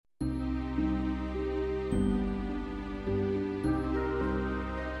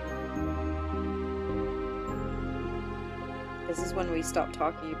This is when we stop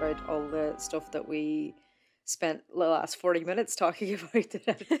talking about all the stuff that we spent the last 40 minutes talking about that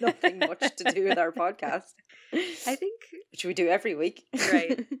had nothing much to do with our podcast. I think... Which we do every week.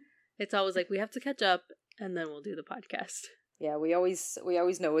 Right. It's always like, we have to catch up, and then we'll do the podcast. Yeah, we always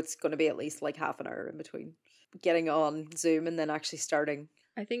know it's going to be at least like half an hour in between getting on Zoom and then actually starting.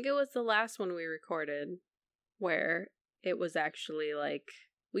 I think it was the last one we recorded where it was actually like,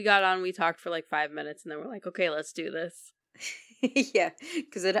 we got on, we talked for like 5 minutes, and then we're like, okay, let's do this. Yeah,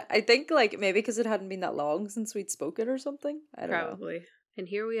 because I think like maybe because it hadn't been that long since we'd spoken or something. I don't know. Probably. And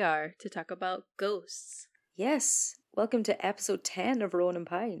here we are to talk about ghosts. Yes. Welcome to episode 10 of Rowan and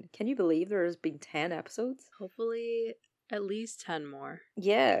Pine. Can you believe there has been 10 episodes? Hopefully at least 10 more.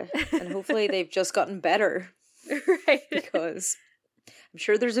 Yeah, and hopefully they've just gotten better. Right. Because I'm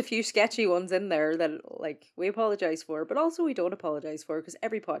sure there's a few sketchy ones in there that like we apologize for, but also we don't apologize for because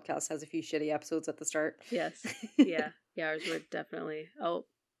every podcast has a few shitty episodes at the start. Yes. Yeah. Yeah, ours were definitely... Oh,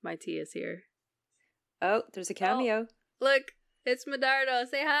 my tea is here. Oh, there's a cameo. Oh, look, it's Medardo.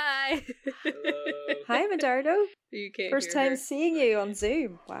 Say hi. Hello. Hi, Medardo. You can't First hear time her. seeing you on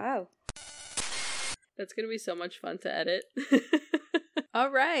Zoom. Wow. That's going to be so much fun to edit.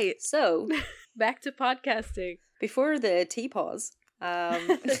 All right. So, Back to podcasting. before the tea pause,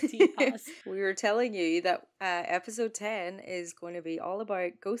 The tea pause. we were telling you that episode 10 is going to be all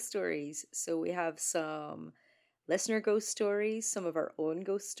about ghost stories. So we have some listener ghost stories, some of our own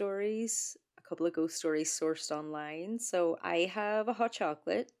ghost stories, a couple of ghost stories sourced online. So I have a hot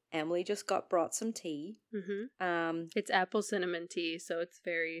chocolate. Emily just brought some tea. Mm-hmm. It's apple cinnamon tea, so it's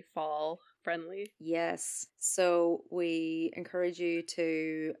very fall friendly. Yes. So we encourage you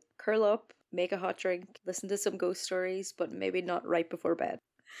to curl up, make a hot drink, listen to some ghost stories, but maybe not right before bed.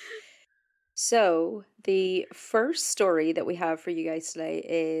 So the first story that we have for you guys today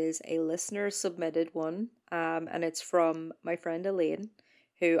is a listener submitted one, and it's from my friend Elaine,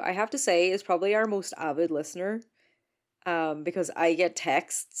 who I have to say is probably our most avid listener. Because I get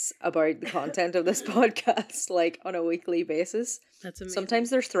texts about the content of this podcast like on a weekly basis. That's amazing. Sometimes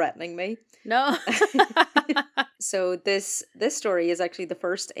they're threatening me. No. So this story is actually the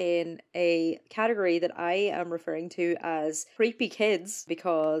first in a category that I am referring to as creepy kids,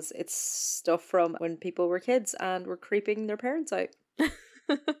 because it's stuff from when people were kids and were creeping their parents out.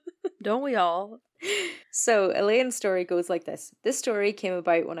 Don't we all? So Elaine's story goes like this. This story came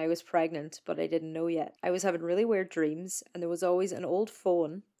about when I was pregnant, but I didn't know yet. I was having really weird dreams, and there was always an old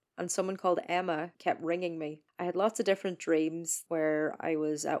phone, and someone called Emma kept ringing me. I had lots of different dreams where I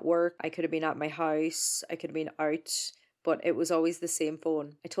was at work, I could have been at my house, I could have been out, but it was always the same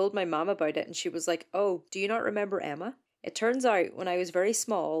phone. I told my mom about it, and she was like, "Oh, do you not remember Emma?" It turns out when I was very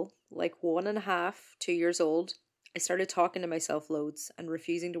small, like 1.5, 2 years old, I started talking to myself loads and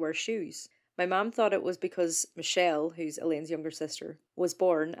refusing to wear shoes. My mom thought it was because Michelle, who's Elaine's younger sister, was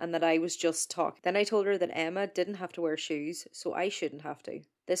born and that I was just talking. Then I told her that Emma didn't have to wear shoes, so I shouldn't have to.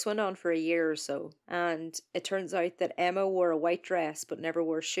 This went on for a year or so, and it turns out that Emma wore a white dress but never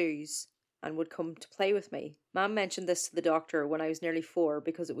wore shoes and would come to play with me. Mom mentioned this to the doctor when I was nearly 4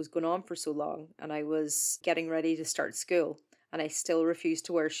 because it was going on for so long and I was getting ready to start school. And I still refuse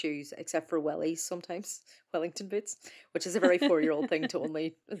to wear shoes, except for wellies sometimes, Wellington boots, which is a very 4-year-old thing to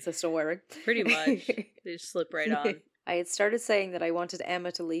only insist on wearing. Pretty much. They just slip right on. I had started saying that I wanted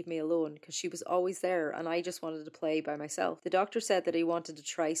Emma to leave me alone because she was always there and I just wanted to play by myself. The doctor said that he wanted to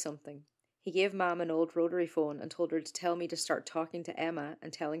try something. He gave Mom an old rotary phone and told her to tell me to start talking to Emma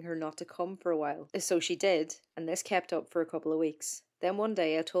and telling her not to come for a while. So she did, and this kept up for a couple of weeks. Then one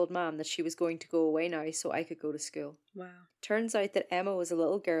day I told Mom that she was going to go away now so I could go to school. Wow. Turns out that Emma was a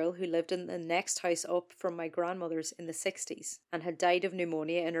little girl who lived in the next house up from my grandmother's in the 60s and had died of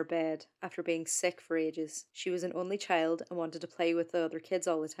pneumonia in her bed after being sick for ages. She was an only child and wanted to play with the other kids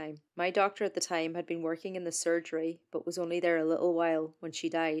all the time. My doctor at the time had been working in the surgery but was only there a little while when she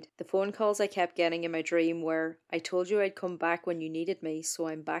died. The phone calls I kept getting in my dream were, "I told you I'd come back when you needed me, so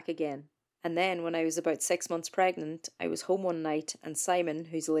I'm back again." And then when I was about 6 months pregnant, I was home one night and Simon,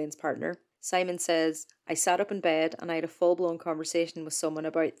 who's Elaine's partner, Simon says, I sat up in bed and I had a full-blown conversation with someone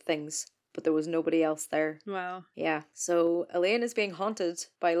about things, but there was nobody else there. Wow. Yeah, so Elaine is being haunted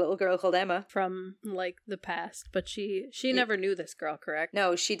by a little girl called Emma. From, like, the past, but she never knew this girl, correct?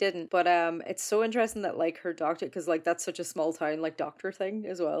 No, she didn't, but it's so interesting that, like, her doctor, because, like, that's such a small town, like, doctor thing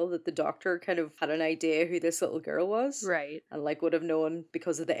as well, that the doctor kind of had an idea who this little girl was. Right. And, like, would have known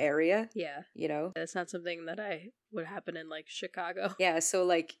because of the area. Yeah. You know? That's not something that I would happen in like Chicago. Yeah, so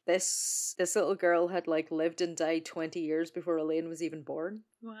like this little girl had like lived and died 20 years before Elaine was even born.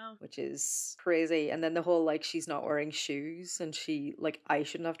 Wow. Which is crazy. And then the whole like she's not wearing shoes and she like I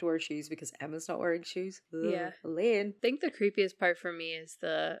shouldn't have to wear shoes because Emma's not wearing shoes. Ugh, Yeah. Elaine. I think the creepiest part for me is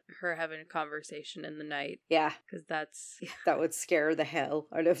her having a conversation in the night. Yeah. Because that's... That would scare the hell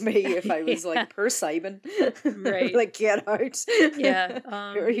out of me if I was like, per Simon. Right. Like, get out. Yeah.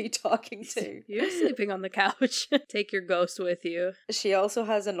 Who are you talking to? You're sleeping on the couch. Take your ghost with you. She also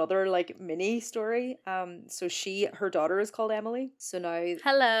has another like mini story. So her daughter is called Emily. So now...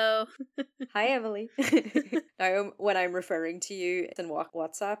 Hello. Hi, Emily. Now, when I'm referring to you in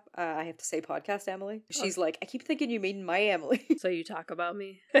WhatsApp, I have to say podcast Emily. She's like, I keep thinking you mean my Emily. So you talk about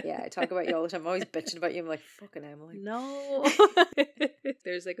me? Yeah, I talk about you all the time. I'm always bitching about you. I'm like, fucking Emily. No.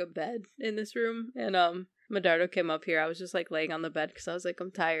 There's like a bed in this room, and Medardo came up here. I was just like laying on the bed because I was like,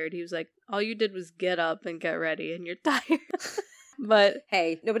 I'm tired. He was like, all you did was get up and get ready, and you're tired. But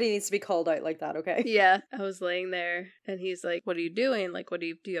hey, nobody needs to be called out like that, okay? Yeah, I was laying there and he's like, what are you doing? Like,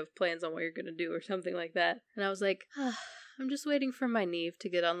 do you have plans on what you're gonna do or something like that? And I was like, I'm just waiting for my Neve to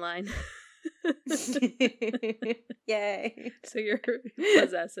get online. Yay. So you're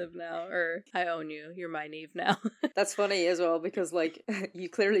possessive now, or I own you. You're my Neve now. That's funny as well because like you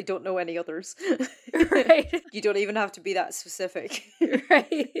clearly don't know any others. Right. You don't even have to be that specific.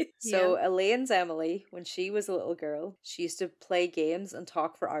 Right. So Yeah. Elaine's Emily, when she was a little girl, she used to play games and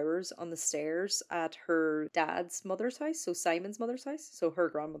talk for hours on the stairs at her dad's mother's house, so Simon's mother's house, so her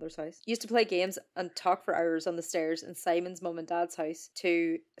grandmother's house. Used to play games and talk for hours on the stairs in Simon's mum and dad's house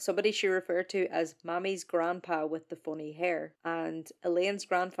to somebody she referred to as Mammy's grandpa with the funny hair. And Elaine's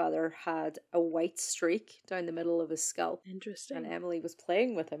grandfather had a white streak down the middle of his scalp. Interesting. And Emily was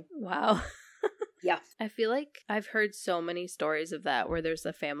playing with him. Wow. Yeah. I feel like I've heard so many stories of that where there's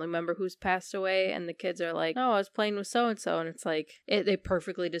a family member who's passed away and the kids are like, oh, I was playing with so-and-so. And it's like, they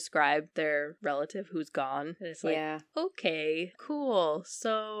perfectly describe their relative who's gone. And it's like, yeah. Okay, cool.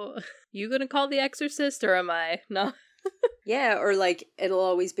 So, you gonna call the exorcist or am I? No. Yeah, or like it'll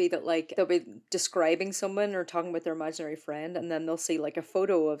always be that like they'll be describing someone or talking about their imaginary friend and then they'll see like a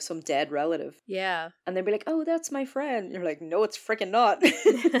photo of some dead relative. Yeah. And they'll be like, oh, that's my friend. And you're like, no, it's freaking not.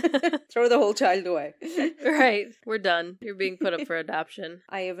 Throw the whole child away. Right. We're done. You're being put up for adoption.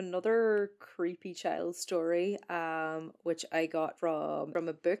 I have another creepy child story, which I got from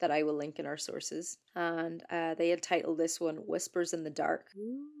a book that I will link in our sources. And they had titled this one, Whispers in the Dark.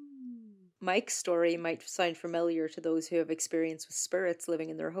 Ooh. Mike's story might sound familiar to those who have experience with spirits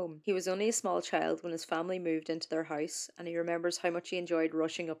living in their home. He was only a small child when his family moved into their house, and he remembers how much he enjoyed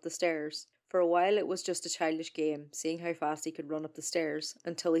rushing up the stairs. For a while it was just a childish game, seeing how fast he could run up the stairs,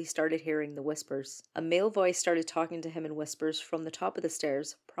 until he started hearing the whispers. A male voice started talking to him in whispers from the top of the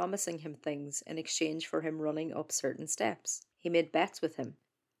stairs, promising him things in exchange for him running up certain steps. He made bets with him.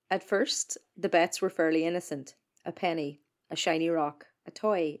 At first, the bets were fairly innocent. A penny, a shiny rock, a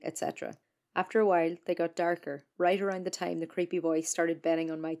toy, etc. After a while, they got darker, right around the time the creepy voice started betting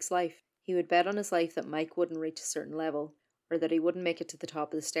on Mike's life. He would bet on his life that Mike wouldn't reach a certain level, or that he wouldn't make it to the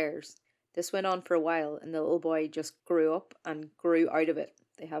top of the stairs. This went on for a while, and the little boy just grew up and grew out of it.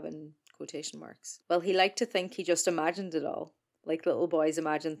 They have in quotation marks. Well, he liked to think he just imagined it all, like little boys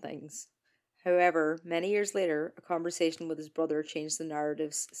imagine things. However, many years later, a conversation with his brother changed the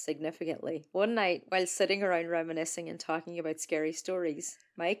narratives significantly. One night, while sitting around reminiscing and talking about scary stories,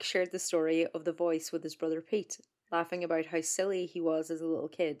 Mike shared the story of the voice with his brother Pete, laughing about how silly he was as a little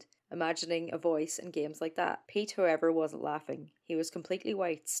kid, imagining a voice and games like that. Pete, however, wasn't laughing. He was completely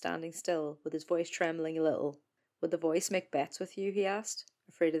white, standing still, with his voice trembling a little. Would the voice make bets with you, he asked,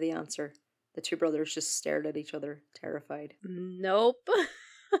 afraid of the answer. The two brothers just stared at each other, terrified. Nope.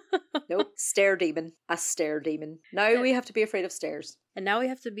 Nope. Stare demon. A stare demon. Now we have to be afraid of stairs. And now we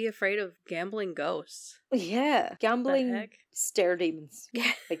have to be afraid of gambling ghosts. Yeah. Gambling heck? stare demons.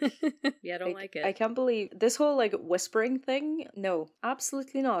 Like, yeah, I don't like it. I can't believe this whole like whispering thing. No,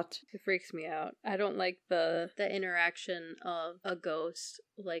 absolutely not. It freaks me out. I don't like the interaction of a ghost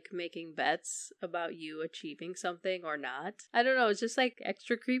like making bets about you achieving something or not. I don't know, it's just like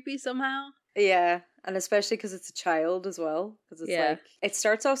extra creepy somehow. Yeah, and especially because it's a child as well. Because it's like, it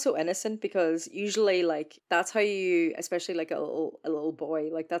starts off so innocent because usually like that's how you, especially like a little boy,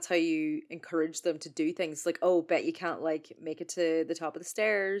 like that's how you encourage them to do things. Like, oh, bet you can't like make it to the top of the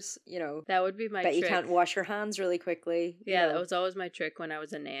stairs, you know. That would be my bet trick. you can't wash your hands really quickly. Yeah, you know. that was always my trick when I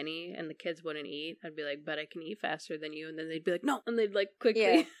was a nanny and the kids wouldn't eat. I'd be like, but I can eat faster than you. And then they'd be like, no. And they'd like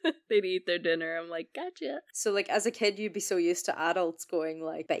quickly, they'd eat their dinner. I'm like, gotcha. So like as a kid, you'd be so used to adults going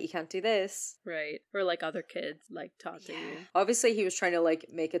like, bet you can't do this. Right. Or like other kids like taunting you. Obviously, he was trying to like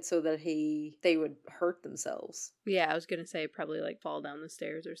make it so that they would hurt themselves. Yeah, I was gonna say probably like fall down the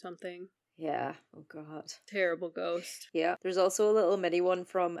stairs or something. Yeah. Oh God. Terrible ghost. Yeah. There's also a little mini one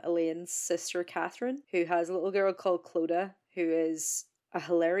from Elaine's sister Catherine, who has a little girl called Clodagh, who is a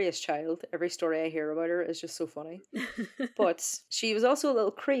hilarious child. Every story I hear about her is just so funny. But she was also a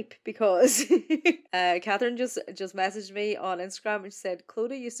little creep because Catherine just messaged me on Instagram and said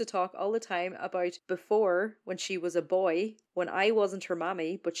Clodagh used to talk all the time about before when she was a boy, when I wasn't her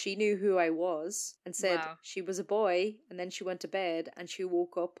mommy, but she knew who I was, and said she was a boy, and then she went to bed and she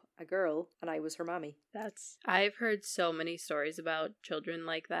woke up a girl and I was her mommy. I've heard so many stories about children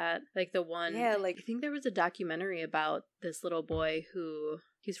like that. Like the one, I think there was a documentary about this little boy who,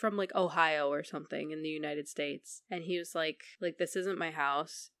 he's from like Ohio or something in the United States. And he was like, this isn't my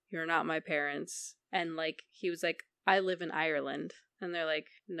house. You're not my parents. And like, he was like, I live in Ireland. And they're like,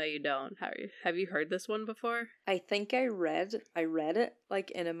 no, you don't. Have you heard this one before? I think I read it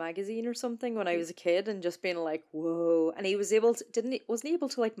like in a magazine or something when I was a kid, and just being like, whoa. And he was able to, wasn't he able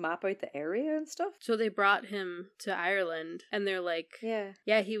to like map out the area and stuff? So they brought him to Ireland, and they're like,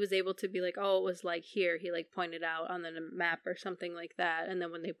 yeah, he was able to be like, oh, it was like here. He like pointed out on the map or something like that. And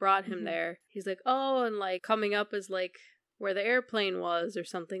then when they brought him there, he's like, oh, and like coming up is like where the airplane was or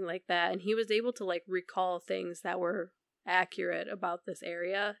something like that. And he was able to like recall things that were accurate about this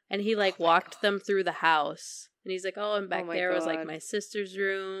area, and he like walked them through the house, and he's like, oh, and back there was like my sister's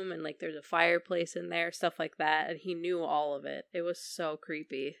room, and like there's a fireplace in there, stuff like that, and he knew all of it. It was so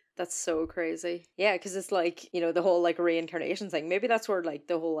creepy. That's so crazy. Yeah, because it's like, you know, the whole like reincarnation thing, maybe that's where like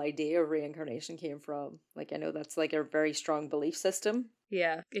the whole idea of reincarnation came from. Like, I know that's like a very strong belief system.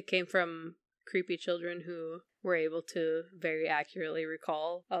 Yeah, it came from creepy children who were able to very accurately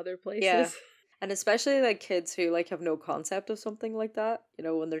recall other places. Yeah. And especially like kids who like have no concept of something like that, you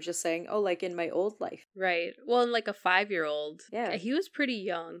know, when they're just saying, oh, like in my old life. Right. Well, and like a 5-year-old. Yeah. He was pretty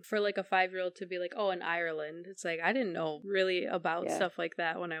young for like a 5-year-old to be like, oh, in Ireland. It's like, I didn't know really about stuff like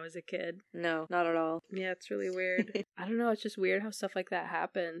that when I was a kid. No, not at all. Yeah, it's really weird. I don't know. It's just weird how stuff like that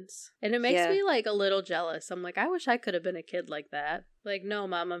happens. And it makes me like a little jealous. I'm like, I wish I could have been a kid like that. Like, no,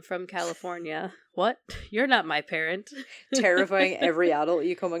 Mom, I'm from California. What? You're not my parent. Terrifying every adult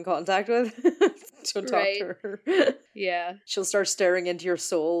you come in contact with. Don't talk to her. Yeah. She'll start staring into your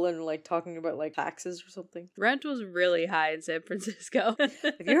soul and like talking about like taxes or something. Rent was really high in San Francisco. Have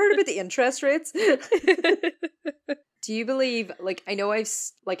you heard about the interest rates? Do you believe, like, I know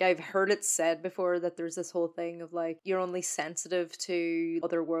I've heard it said before that there's this whole thing of like, you're only sensitive to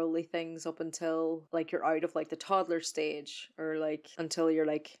otherworldly things up until like you're out of like the toddler stage, or like until you're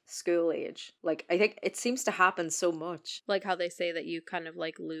like school age. Like, I think it seems to happen so much. Like how they say that you kind of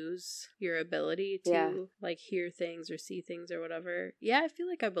like lose your ability to like hear things or see things or whatever. Yeah, I feel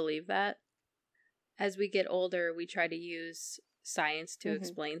like I believe that. As we get older, we try to use science to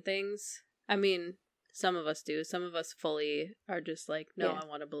explain things. I mean, some of us do. Some of us fully are just like, no, I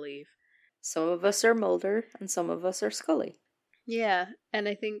want to believe. Some of us are Mulder and some of us are Scully. Yeah, and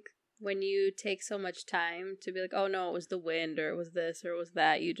I think when you take so much time to be like, oh no, it was the wind, or it was this, or it was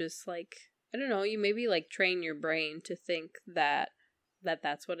that, you just like, I don't know, you maybe like train your brain to think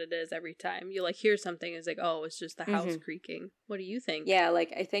that's what it is every time. You like hear something, it's like, oh, it's just the house creaking. What do you think? Yeah,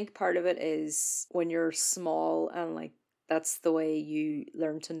 like I think part of it is when you're small and like that's the way you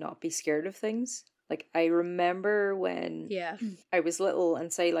learn to not be scared of things. Like, I remember when I was little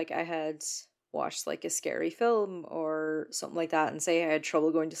and say, like, I had watched, like, a scary film or something like that and say I had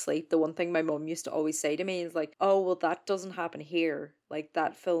trouble going to sleep, the one thing my mum used to always say to me is, like, oh, well, that doesn't happen here. Like,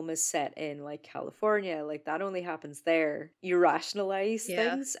 that film is set in, like, California. Like, that only happens there. You rationalize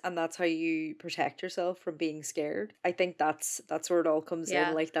things, and that's how you protect yourself from being scared. I think that's where it all comes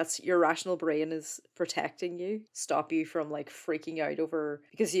in. Like, that's your rational brain is protecting you, stop you from, like, freaking out over...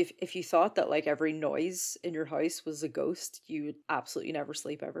 Because if you thought that, like, every noise in your house was a ghost, you would absolutely never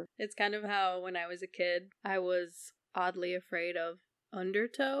sleep ever. It's kind of how, when I was a kid, I was oddly afraid of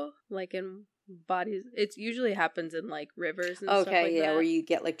undertow, like in... bodies. It usually happens in like rivers and stuff like that. Where you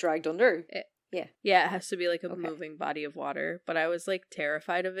get like dragged under. Yeah, it has to be like a moving body of water. But I was like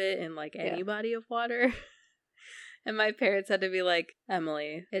terrified of it in like any body of water. And my parents had to be like,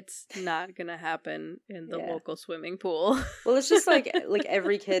 Emily, it's not gonna happen in the local swimming pool. Well, it's just like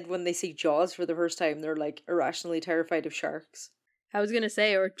every kid when they see Jaws for the first time, they're like irrationally terrified of sharks. I was gonna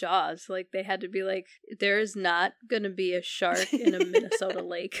say, or Jaws. Like, they had to be like, there is not gonna be a shark in a Minnesota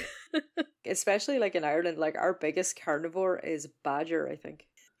lake. Especially, like, in Ireland, like, our biggest carnivore is badger, I think.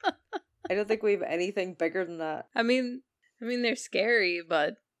 I don't think we have anything bigger than that. I mean, they're scary,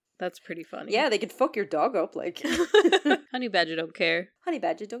 but That's pretty funny. Yeah, they could fuck your dog up, like. Honey badger don't care. Honey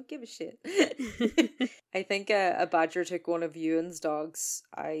badger don't give a shit. I think a badger took one of Ewan's dog's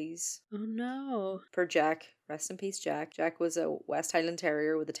eyes. Oh no. Per Jack. Rest in peace, Jack. Jack was a West Highland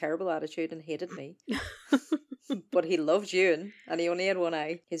Terrier with a terrible attitude and hated me. But he loved Ewan, and he only had one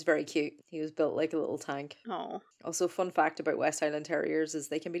eye. He's very cute. He was built like a little tank. Oh. Also, fun fact about West Highland Terriers is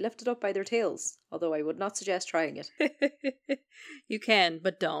they can be lifted up by their tails, although I would not suggest trying it. You can,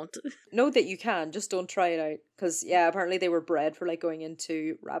 but don't. Know that you can, just don't try it out. Because, yeah, apparently they were bred for, like, going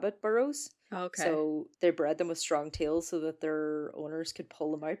into rabbit burrows. Okay. So they bred them with strong tails so that their owners could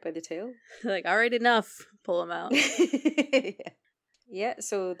pull them out by the tail. Like, all right, enough. Pull them out. Yeah,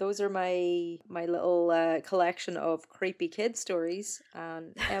 so those are my little collection of creepy kid stories.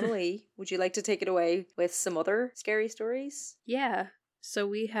 And Emily, would you like to take it away with some other scary stories? Yeah. So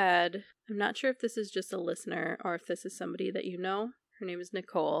we had, I'm not sure if this is just a listener or if this is somebody that you know. Her name is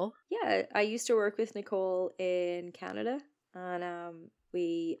Nicole. Yeah, I used to work with Nicole in Canada, and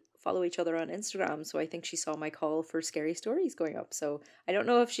we follow each other on Instagram, so I think she saw my call for scary stories going up. So I don't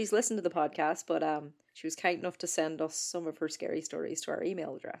know if she's listened to the podcast, but she was kind enough to send us some of her scary stories to our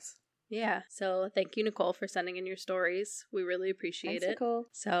email address. Yeah, so thank you, Nicole, for sending in your stories. We really appreciate Thanks, it. Nicole.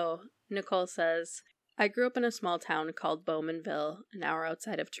 So Nicole says, I grew up in a small town called Bowmanville, an hour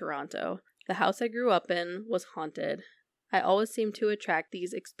outside of Toronto. The house I grew up in was haunted. I always seemed to attract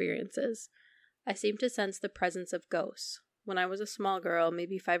these experiences. I seemed to sense the presence of ghosts. When I was a small girl,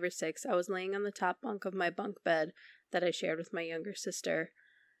 maybe 5 or 6, I was laying on the top bunk of my bunk bed that I shared with my younger sister.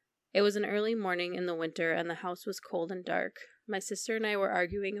 It was an early morning in the winter, and the house was cold and dark. My sister and I were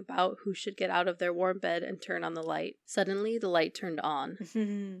arguing about who should get out of their warm bed and turn on the light. Suddenly, the light turned on.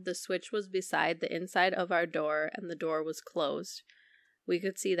 The switch was beside the inside of our door, and the door was closed. We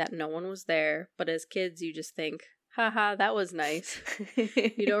could see that no one was there, but as kids, you just think, haha, that was nice.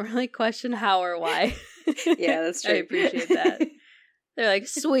 You don't really question how or why. Yeah, that's true. I appreciate that. They're like,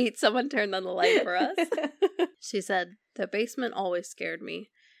 sweet, someone turned on the light for us. She said, the basement always scared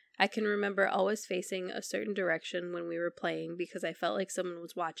me. I can remember always facing a certain direction when we were playing because I felt like someone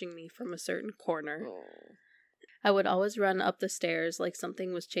was watching me from a certain corner. Oh. I would always run up the stairs like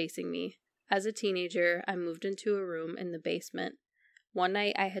something was chasing me. As a teenager, I moved into a room in the basement. One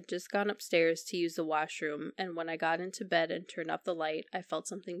night, I had just gone upstairs to use the washroom, and when I got into bed and turned off the light, I felt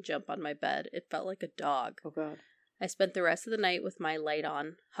something jump on my bed. It felt like a dog. Oh, God. I spent the rest of the night with my light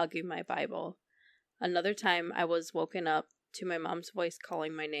on, hugging my Bible. Another time, I was woken up to my mom's voice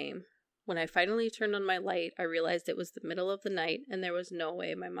calling my name. When I finally turned on my light, I realized it was the middle of the night, and there was no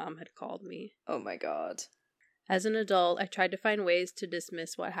way my mom had called me. Oh, my God. As an adult, I tried to find ways to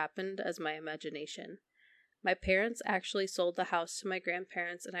dismiss what happened as my imagination. My parents actually sold the house to my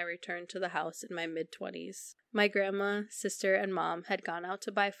grandparents, and I returned to the house in my mid-20s. My grandma, sister, and mom had gone out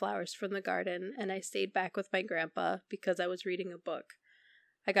to buy flowers from the garden, and I stayed back with my grandpa because I was reading a book.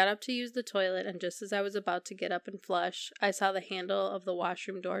 I got up to use the toilet, and just as I was about to get up and flush, I saw the handle of the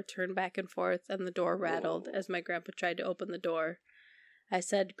washroom door turn back and forth, and the door rattled as my grandpa tried to open the door. I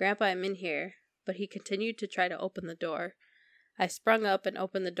said, "Grandpa, I'm in here," but he continued to try to open the door. I sprung up and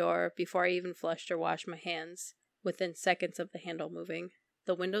opened the door before I even flushed or washed my hands, within seconds of the handle moving.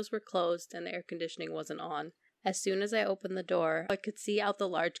 The windows were closed and the air conditioning wasn't on. As soon as I opened the door, I could see out the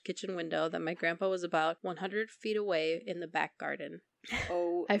large kitchen window that my grandpa was about 100 feet away in the back garden.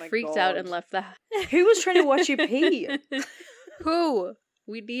 Oh, I freaked out and left the house. Who was trying to watch you pee? Who?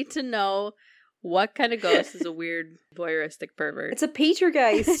 We need to know what kind of ghost is a weird voyeuristic pervert. It's a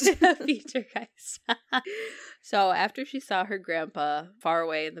Petergeist. Petergeist. So after she saw her grandpa far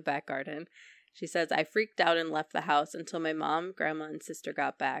away in the back garden, she says, I freaked out and left the house until my mom, grandma, and sister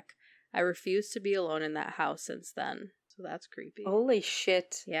got back. I refused to be alone in that house since then. So that's creepy. Holy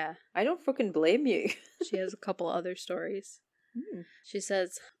shit. Yeah. I don't fucking blame you. She has a couple other stories. She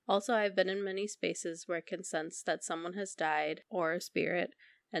says, also, I've been in many spaces where I can sense that someone has died or a spirit,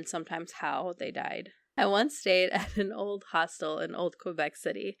 and sometimes how they died. I once stayed at an old hostel in Old Quebec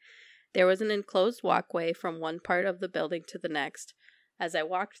City. There was an enclosed walkway from one part of the building to the next. As I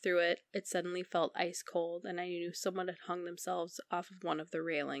walked through it, it suddenly felt ice cold, and I knew someone had hung themselves off of one of the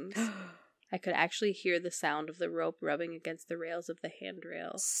railings. I could actually hear the sound of the rope rubbing against the rails of the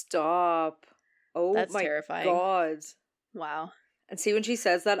handrail. Stop. Oh, That's my terrifying. God. Wow. And see, when she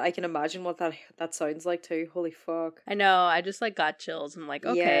says that, I can imagine what that sounds like too. Holy fuck. I know, I just got chills. I'm like,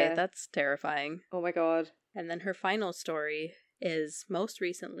 okay, Yeah. that's terrifying. Oh my God. And then her final story is most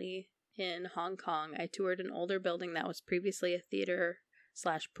recently in Hong Kong. I toured an older building that was previously a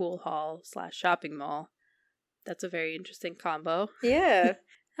theater/pool hall/shopping mall. That's a very interesting combo. Yeah.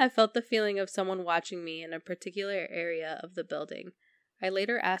 I felt the feeling of someone watching me in a particular area of the building. I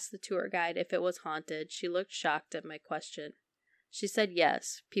later asked the tour guide if it was haunted. She looked shocked at my question. She said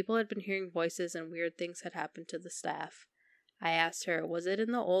yes. People had been hearing voices and weird things had happened to the staff. I asked her, was it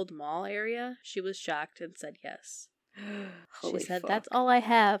in the old mall area? She was shocked and said yes. Holy She said, fuck. that's all I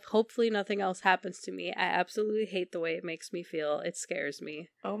have. Hopefully nothing else happens to me. I absolutely hate the way it makes me feel. It scares me.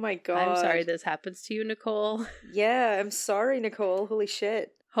 Oh my god. I'm sorry this happens to you, Nicole. Yeah, I'm sorry, Nicole. Holy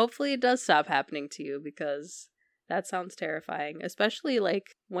shit. Hopefully it does stop happening to you, because that sounds terrifying. Especially,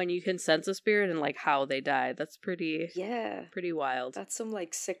 like, when you can sense a spirit and, like, how they die. That's pretty wild. That's some,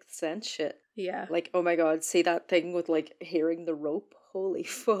 like, Sixth Sense shit. Yeah. Like, oh my god, see that thing with, like, hearing the rope? Holy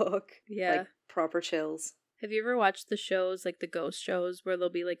fuck. Yeah. Like, proper chills. Have you ever watched the shows, like the ghost shows, where they'll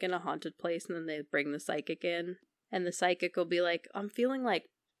be, like, in a haunted place and then they bring the psychic in? And the psychic will be like, I'm feeling, like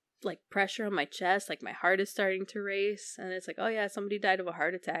pressure on my chest, like my heart is starting to race. And it's like, oh yeah, somebody died of a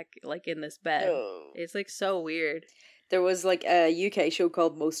heart attack, like, in this bed. Oh. It's, like, so weird. There was, like, a UK show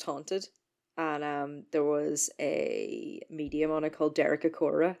called Most Haunted. And there was a medium on it called Derek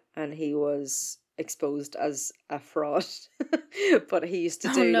Akora. And he was exposed as a fraud. But he used to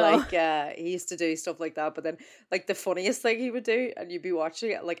do he used to do stuff like that. But then, like, the funniest thing he would do, and you'd be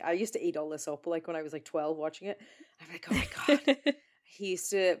watching it, like, I used to eat all this up, like, when I was like 12 watching it. I'm like, oh my god. He used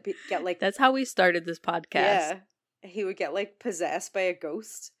to get, like, that's how we started this podcast. Yeah, he would get, like, possessed by a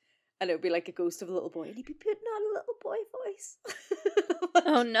ghost, and it would be like a ghost of a little boy, and he'd be putting on a little boy voice.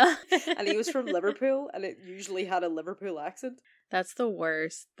 Oh no. And he was from Liverpool, and it usually had a Liverpool accent. That's the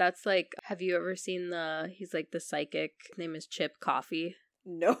worst. That's like, have you ever seen he's like the psychic, his name is Chip Coffey.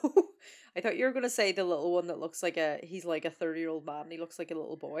 No. I thought you were going to say the little one that looks like he's like a 30-year-old man, and he looks like a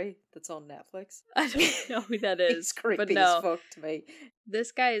little boy that's on Netflix. I don't know who that is. He's creepy but no, as fuck to me.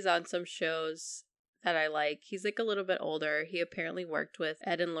 This guy is on some shows that I like. He's like a little bit older. He apparently worked with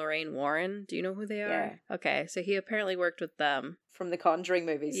Ed and Lorraine Warren. Do you know who they are? Yeah. Okay, so he apparently worked with them. From the Conjuring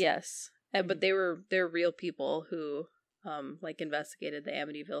movies. Yes. But they're real people who like investigated the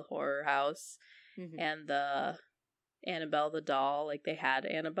Amityville Horror House and the Annabelle the doll. Like, they had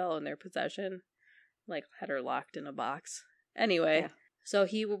Annabelle in their possession, like, had her locked in a box. Anyway, so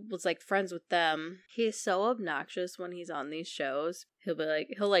he was like friends with them. He is so obnoxious when he's on these shows. He'll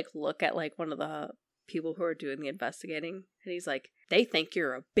look at like one of the people who are doing the investigating, and he's like, they think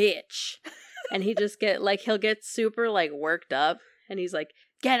you're a bitch. And he just he'll get super, like, worked up, and he's like,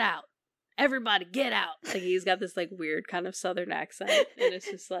 get out. Everybody get out. Like, he's got this, like, weird kind of southern accent, and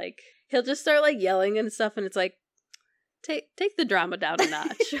it's just like, he'll just start, like, yelling and stuff, and it's like, take the drama down a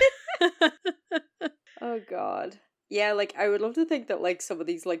notch. Oh god. Yeah, like, I would love to think that, like, some of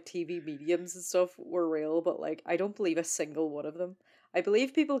these, like, TV mediums and stuff were real, but, like, I don't believe a single one of them. I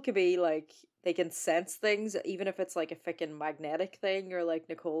believe people can be, like, they can sense things, even if it's, like, a freaking magnetic thing, or, like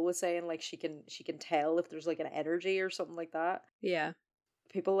Nicole was saying, like, she can tell if there's, like, an energy or something like that. Yeah.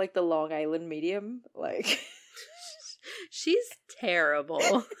 People like the Long Island medium, like... She's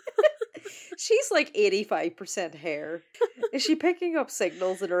terrible. She's, like, 85% hair. Is she picking up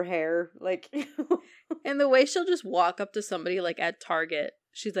signals in her hair? Like... And the way she'll just walk up to somebody, like, at Target,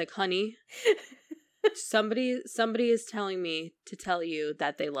 she's like, honey, somebody is telling me to tell you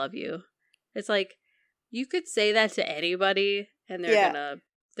that they love you. It's like, you could say that to anybody, and they're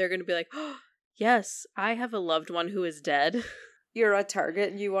gonna be like, oh, yes, I have a loved one who is dead. You're at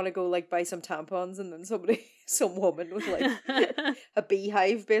Target and you want to go, like, buy some tampons, and then some woman with, like, a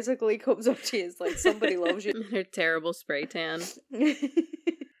beehive basically comes up to you. It's like, somebody loves you. Her terrible spray tan.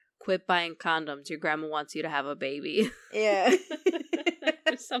 Quit buying condoms. Your grandma wants you to have a baby. Yeah.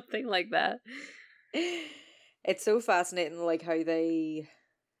 Or something like that. It's so fascinating, like, how they,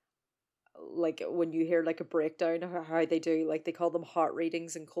 like, when you hear, like, a breakdown of how they do, like, they call them hot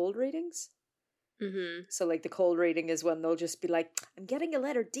readings and cold readings. Mm-hmm. So, like, the cold reading is when they'll just be like, I'm getting a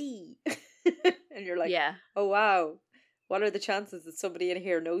letter D. And you're like, yeah. Oh, wow. What are the chances that somebody in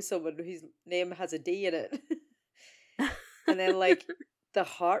here knows someone whose name has a D in it? And then, like, the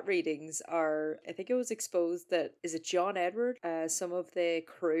hot readings are, I think it was exposed that, is it John Edward? Some of the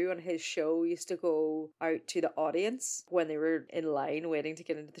crew on his show used to go out to the audience when they were in line waiting to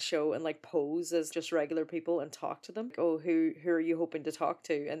get into the show and, like, pose as just regular people and talk to them. Like, oh, who are you hoping to talk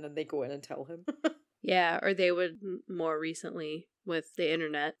to? And then they go in and tell him. Yeah, or they would, more recently with the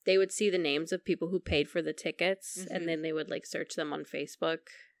internet, they would see the names of people who paid for the tickets, and then they would, like, search them on Facebook.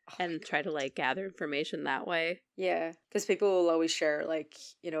 And try to, like, gather information that way. Yeah, because people will always share, like,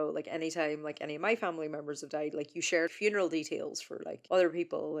 you know, like, anytime, like, any of my family members have died, like, you share funeral details for, like, other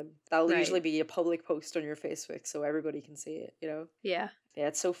people, and that'll usually be a public post on your Facebook so everybody can see it, you know? Yeah. Yeah,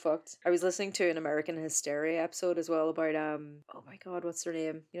 it's so fucked. I was listening to an American Hysteria episode as well about oh my god, what's their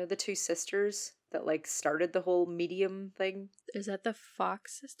name? You know, the two sisters that like started the whole medium thing? Is that the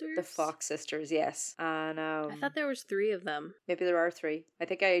Fox sisters? The Fox sisters, yes. And I thought there was 3 of them. maybe there are 3. I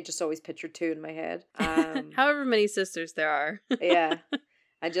think I just always pictured 2 in my head. However many sisters there are. Yeah.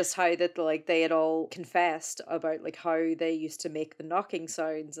 And just how that like they had all confessed about like how they used to make the knocking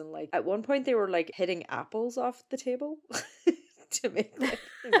sounds, and like at one point they were like hitting apples off the table to make like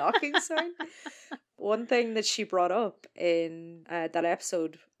the knocking sound. One thing that she brought up in that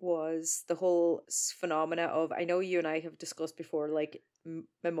episode was the whole phenomena of, I know you and I have discussed before, like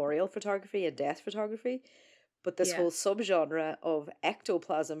memorial photography and death photography, but this whole subgenre of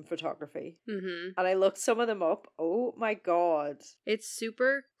ectoplasm photography. Mm-hmm. And I looked some of them up. Oh my god. It's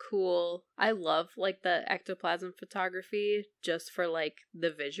super cool. I love like the ectoplasm photography just for like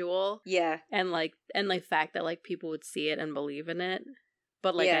the visual. Yeah. And like fact that like people would see it and believe in it.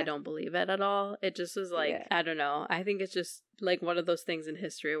 But like I don't believe it at all. It just was like, I don't know. I think it's just like one of those things in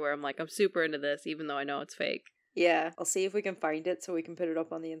history where I'm like, I'm super into this even though I know it's fake. Yeah, I'll see if we can find it so we can put it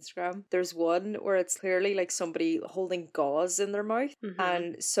up on the Instagram. There's one where it's clearly like somebody holding gauze in their mouth,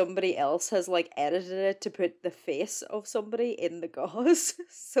 and somebody else has like edited it to put the face of somebody in the gauze.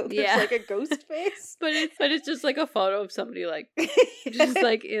 So there's like a ghost face. but it's just like a photo of somebody like just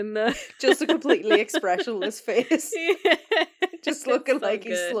like in the just a completely expressionless face. Just looking so like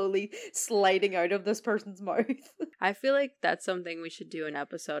he's slowly sliding out of this person's mouth. I feel like that's something we should do an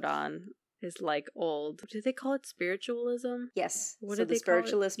episode on. Is like old. Do they call it spiritualism? Yes. What so did they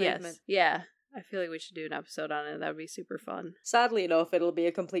spiritualist call it? movement. Yes. Yeah. I feel like we should do an episode on it. That would be super fun. Sadly enough, it'll be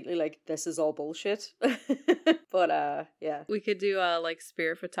a completely like, this is all bullshit. But yeah. We could do like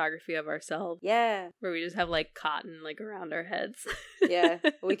spirit photography of ourselves. Yeah. Where we just have like cotton like around our heads. Yeah.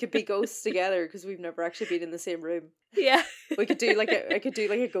 We could be ghosts together because we've never actually been in the same room. Yeah. We could do like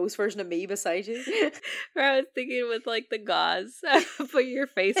a ghost version of me beside you. Or I was thinking with like the gauze, put your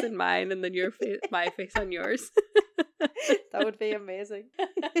face in mine and then my face on yours. That would be amazing.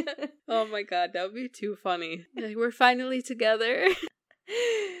 Oh my god, that would be too funny. Like, we're finally together.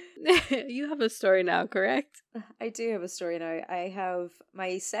 You have a story now, correct? I do have a story now. I have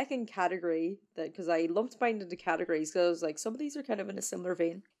my second category, that because I lumped mine into categories because I was like, some of these are kind of in a similar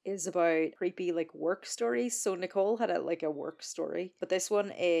vein, is about creepy like work stories. So Nicole had a work story, but this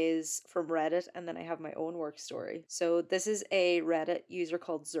one is from Reddit, and then I have my own work story. So this is a Reddit user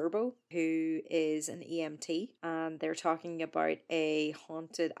called Zerbo, who is an EMT, and they're talking about a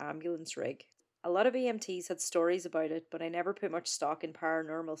haunted ambulance rig. A lot of EMTs had stories about it, but I never put much stock in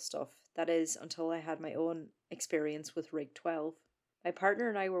paranormal stuff. That is, until I had my own experience with Rig 12. My partner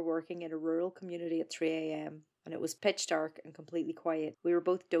and I were working in a rural community at 3 a.m, and it was pitch dark and completely quiet. We were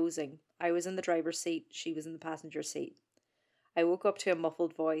both dozing. I was in the driver's seat, she was in the passenger seat. I woke up to a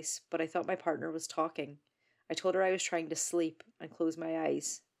muffled voice, but I thought my partner was talking. I told her I was trying to sleep and closed my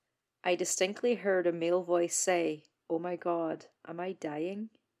eyes. I distinctly heard a male voice say, "Oh my god, am I dying?"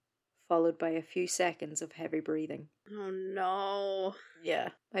 Followed by a few seconds of heavy breathing. Oh no.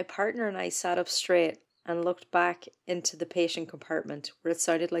 Yeah. My partner and I sat up straight and looked back into the patient compartment where it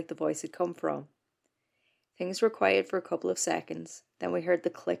sounded like the voice had come from. Things were quiet for a couple of seconds. Then we heard the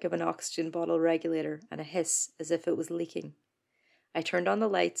click of an oxygen bottle regulator and a hiss as if it was leaking. I turned on the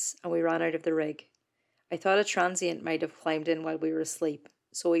lights and we ran out of the rig. I thought a transient might have climbed in while we were asleep,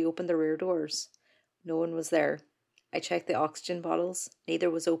 so we opened the rear doors. No one was there. I checked the oxygen bottles. Neither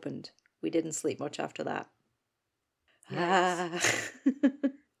was opened. We didn't sleep much after that. Yes.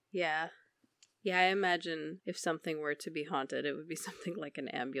 Yeah. Yeah, I imagine if something were to be haunted, it would be something like an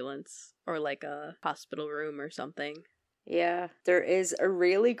ambulance or like a hospital room or something. Yeah, there is a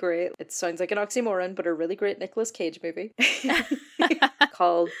really great, it sounds like an oxymoron, but a really great Nicolas Cage movie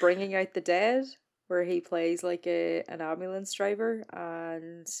called Bringing Out the Dead, where he plays like an ambulance driver,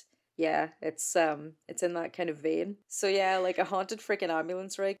 and yeah, it's in that kind of vein. So yeah, like a haunted freaking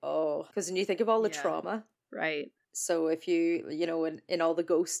ambulance rig. Oh, because when you think of all the trauma, right? So if you know, in all the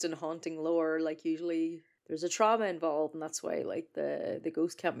ghost and haunting lore, like usually there's a trauma involved, and that's why like the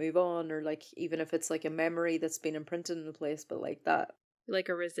ghost can't move on, or like even if it's like a memory that's been imprinted in a place, but like that. Like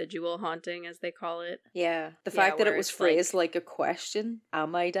a residual haunting, as they call it. Yeah. The fact that it was phrased like a question,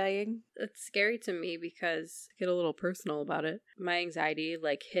 am I dying? It's scary to me because I get a little personal about it. My anxiety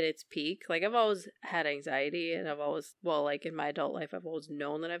like hit its peak. Like I've always had anxiety, and I've always, well, like in my adult life, I've always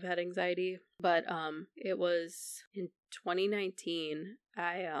known that I've had anxiety. But it was in 2019,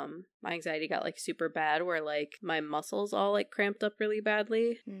 my anxiety got like super bad where like my muscles all like cramped up really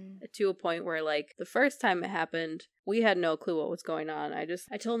badly to a point where like the first time it happened, we had no clue what was going on. I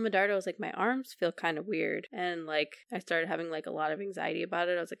told Medardo, I was like, my arms feel kind of weird. And like I started having like a lot of anxiety about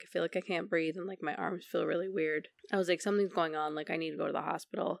it. I was like, I feel like I can't breathe and like my arms feel really weird. I was like, something's going on. Like I need to go to the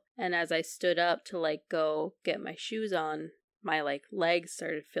hospital. And as I stood up to like go get my shoes on, my like legs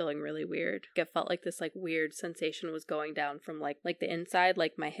started feeling really weird. It felt like this like weird sensation was going down from like the inside,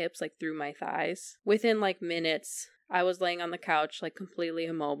 like my hips, like through my thighs. Within like minutes, I was laying on the couch like completely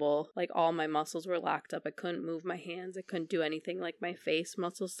immobile. Like all my muscles were locked up. I couldn't move my hands. I couldn't do anything. Like my face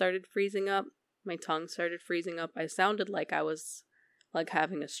muscles started freezing up. My tongue started freezing up. I sounded like I was like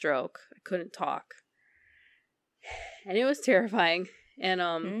having a stroke. I couldn't talk. And it was terrifying.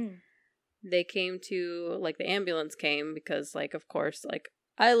 And they came to, like, the ambulance came because, like, of course, like,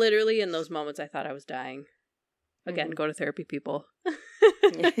 I literally, in those moments, I thought I was dying. Again, go to therapy, people.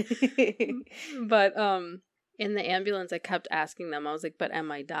 But, in the ambulance, I kept asking them, I was like, but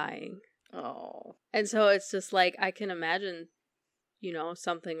am I dying? Oh. And so it's just, like, I can imagine, you know,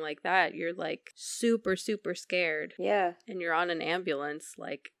 something like that. You're, like, super, super scared. Yeah. And you're on an ambulance,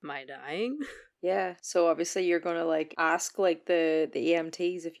 like, am I dying? Yeah, so obviously you're gonna like ask like the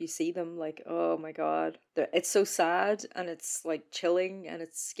EMTs if you see them, like, oh my god, it's so sad and it's like chilling and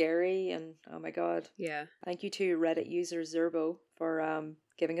it's scary and oh my god. Yeah. Thank you to Reddit user Zerbo for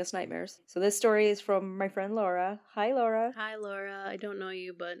giving us nightmares. So this story is from my friend Laura. Hi Laura. Hi Laura. I don't know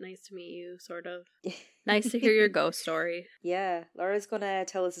you, but nice to meet you, sort of. Nice to hear your ghost story. Yeah, Laura's gonna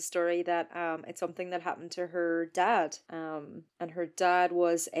tell us a story that it's something that happened to her dad. And her dad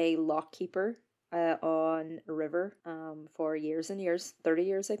was a lock keeper on a river for years and years, 30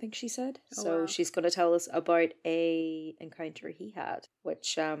 years I think she said. Oh, so wow. She's going to tell us about a encounter he had,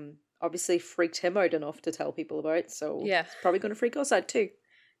 which obviously freaked him out enough to tell people about, so Yeah. it's probably going to freak us out too.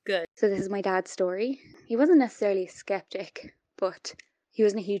 Good. So this is my dad's story. He wasn't necessarily a skeptic, but he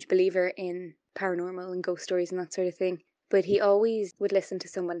wasn't a huge believer in paranormal and ghost stories and that sort of thing. But he always would listen to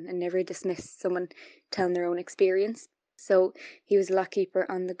someone and never dismiss someone telling their own experience. So he was a lockkeeper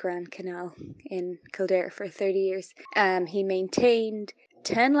on the Grand Canal in Kildare for 30 years. He maintained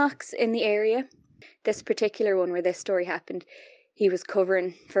 10 locks in the area. This particular one where this story happened, he was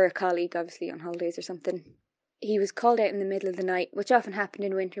covering for a colleague, obviously on holidays or something. He was called out in the middle of the night, which often happened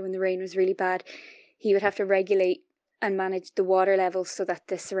in winter when the rain was really bad. He would have to regulate and manage the water levels so that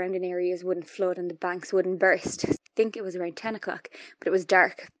the surrounding areas wouldn't flood and the banks wouldn't burst. I think it was around 10 o'clock, but it was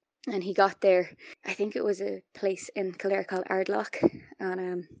dark. And he got there, I think it was a place in Kildare called Ardloch,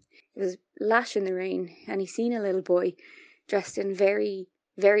 and it was lashing the rain, and he seen a little boy dressed in very,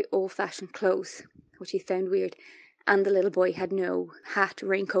 very old-fashioned clothes, which he found weird, and the little boy had no hat,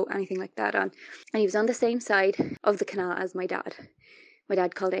 raincoat, anything like that on, and he was on the same side of the canal as my dad. My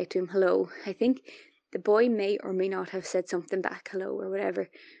dad called out to him, hello. I think the boy may or may not have said something back, hello or whatever,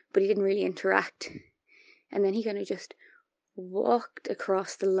 but he didn't really interact, and then he kind of just walked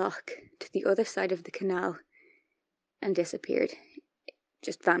across the loch to the other side of the canal and disappeared.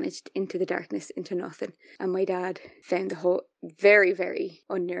 Just vanished into the darkness, into nothing. And my dad found the whole very, very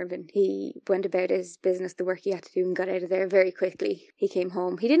unnerving. He went about his business, the work he had to do, and got out of there very quickly. He came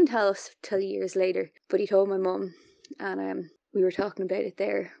home. He didn't tell us till years later, but he told my mum, and we were talking about it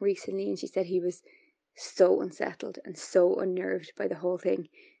there recently, and she said he was so unsettled and so unnerved by the whole thing.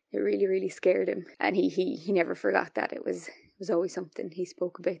 It really, really scared him. And he never forgot that. It was always something he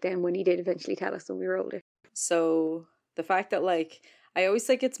spoke about then when he did eventually tell us when we were older. So the fact that, like, I always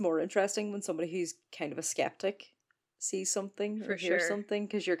think it's more interesting when somebody who's kind of a skeptic sees something or hears something,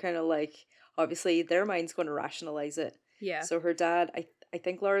 because you're kind of like, obviously their mind's going to rationalize it. Yeah. So her dad, I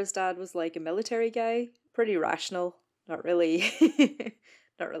think Laura's dad was like a military guy, pretty rational, not really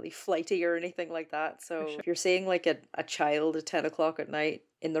not really flighty or anything like that. So if you're seeing like a child at 10 o'clock at night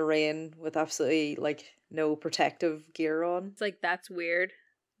in the rain with absolutely like no protective gear on, It's like, that's weird,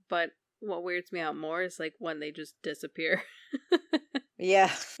 but what weirds me out more is like when they just disappear. yeah,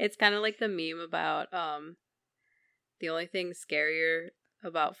 It's kind of like the meme about the only thing scarier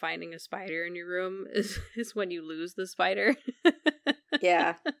about finding a spider in your room is when you lose the spider.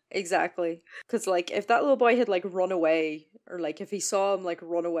 yeah, exactly. Because like if that little boy had like run away, or like if he saw him like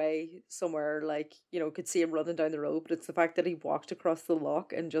run away somewhere, like, you know, could see him running down the road, but it's the fact that he walked across the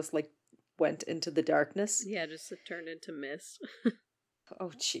loch and just like went into the darkness. Yeah, just turned into mist.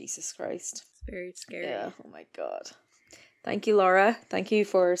 Oh, Jesus Christ. It's very scary. Yeah, oh my God. Thank you, Laura. Thank you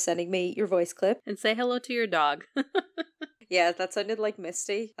for sending me your voice clip. And say hello to your dog. Yeah, that sounded like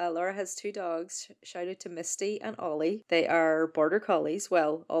Misty. Laura has two dogs. Shout out to Misty and Ollie. They are border collies.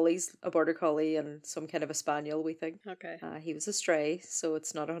 Well, Ollie's a border collie and some kind of a spaniel, we think. Okay. He was a stray, so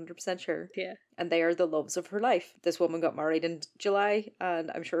it's not 100% sure. Yeah. And they are the loves of her life. This woman got married in July, and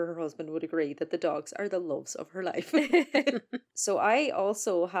I'm sure her husband would agree that the dogs are the loves of her life. So I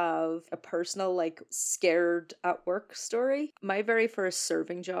also have a personal, like, scared at work story. My very first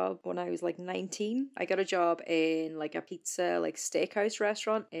serving job when I was like 19, I got a job in like a pizza, like steakhouse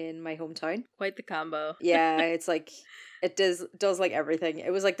restaurant in my hometown. Quite the combo. Yeah, it's like, it does like everything.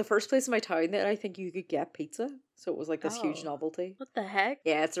 It was like the first place in my town that I think you could get pizza. So it was like this huge Oh. novelty. What the heck?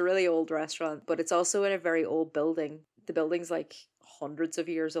 Yeah, it's a really old restaurant, but it's also in a very old building. The building's like hundreds of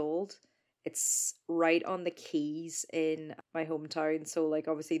years old. It's right on the quays in my hometown. So, like,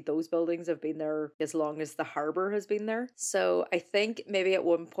 obviously those buildings have been there as long as the harbour has been there. So I think maybe at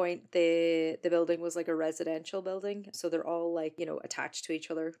one point the building was like a residential building. So they're all like, you know, attached to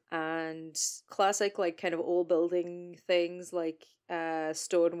each other. And classic, like, kind of old building things like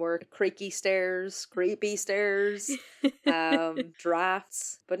stonework, creaky stairs, creepy stairs,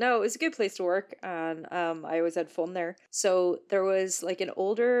 drafts. But no, it was a good place to work, and I always had fun there. So there was like an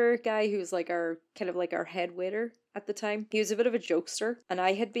older guy who was like our kind of like our head waiter at the time. He was a bit of a jokester, and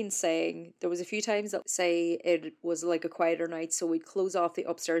I had been saying there was a few times that say it was like a quieter night, so we'd close off the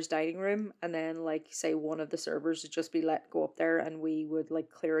upstairs dining room, and then like say one of the servers would just be let go up there, and we would like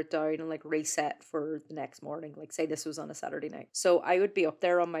clear it down and like reset for the next morning. Like say this was on a Saturday night, so I would be up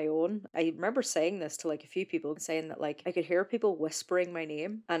there on my own. I remember saying this to like a few people, saying that like I could hear people whispering my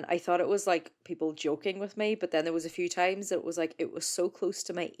name, and I thought it was like people joking with me, but then there was a few times that it was like it was so close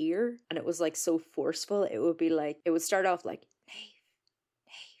to my ear, and it was like so forceful. It would be like, it would start off like Nave,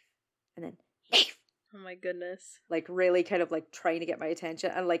 Nave, and then Nave. Oh my goodness. Like really kind of like trying to get my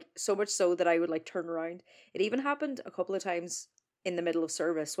attention, and like so much so that I would like turn around. It even happened a couple of times in the middle of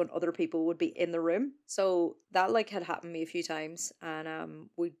service when other people would be in the room. So that like had happened to me a few times, and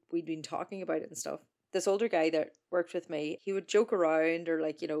we'd been talking about it and stuff. This older guy that worked with me, he would joke around, or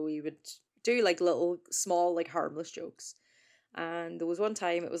like, you know, we would do like little small like harmless jokes. And there was one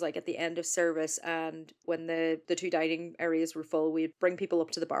time, it was like at the end of service, and when the two dining areas were full, we'd bring people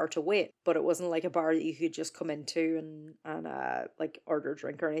up to the bar to wait. But it wasn't like a bar that you could just come into and like order a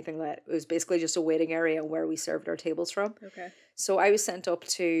drink or anything like that. It was basically just a waiting area where we served our tables from. Okay. So I was sent up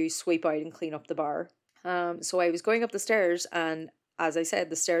to sweep out and clean up the bar. So I was going up the stairs, and as I said,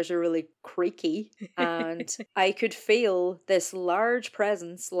 the stairs are really creaky, and I could feel this large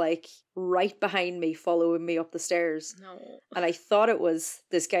presence like right behind me, following me up the stairs. No. And I thought it was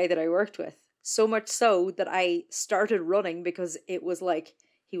this guy that I worked with. So much so that I started running, because it was like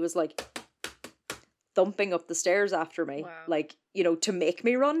he was like thumping up the stairs after me. Wow. Like, you know, to make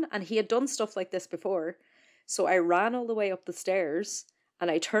me run. And he had done stuff like this before. So I ran all the way up the stairs, and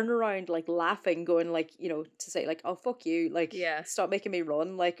I turned around like laughing, going like, you know, to say like, oh, fuck you. Like, Yeah. stop making me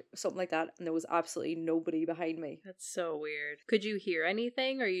run, like something like that. And there was absolutely nobody behind me. That's so weird. Could you hear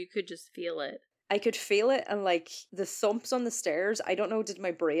anything, or you could just feel it? I could feel it, and like the thumps on the stairs, I don't know, did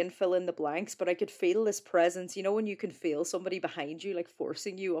my brain fill in the blanks, but I could feel this presence. You know, when you can feel somebody behind you, like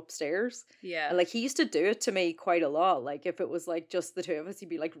forcing you upstairs? Yeah. And like he used to do it to me quite a lot. Like if it was like just the two of us, he'd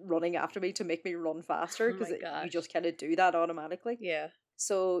be like running after me to make me run faster, Oh my because gosh. you just kind of do that automatically. Yeah.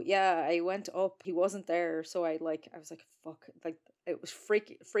 So yeah, I went up, he wasn't there, so I was like, fuck, like it was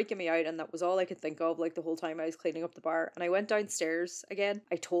freaking me out, and that was all I could think of like the whole time I was cleaning up the bar. And I went downstairs again.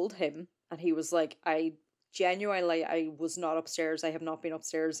 I told him, and he was like, I was not upstairs. I have not been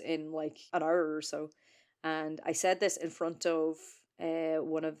upstairs in like an hour or so. And I said this in front of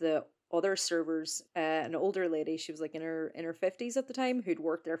one of the other servers, an older lady. She was like in her 50s at the time, who'd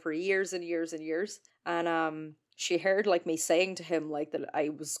worked there for years and years and years. And she heard like me saying to him like that I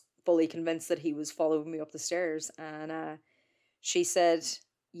was fully convinced that he was following me up the stairs. And she said,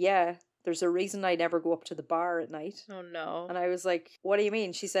 yeah, there's a reason I never go up to the bar at night. Oh no. And I was like, what do you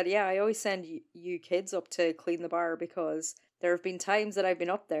mean? She said, yeah, I always send you kids up to clean the bar, because there have been times that I've been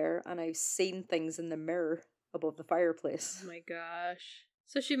up there and I've seen things in the mirror above the fireplace. Oh my gosh.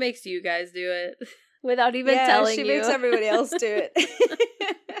 So she makes you guys do it without even telling she you. makes everybody else do it.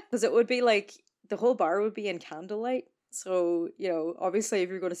 Because it would be like, the whole bar would be in candlelight. So, you know, obviously if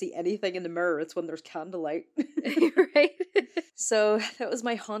you're going to see anything in the mirror, it's when there's candlelight. Right? So that was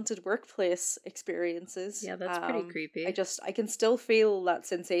my haunted workplace experiences. Yeah, that's pretty creepy. I can still feel that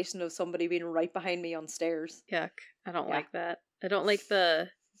sensation of somebody being right behind me on stairs. Yuck. I don't Yeah. like that. I don't like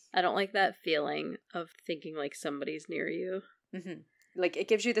that feeling of thinking like somebody's near you. Mm-hmm. Like, it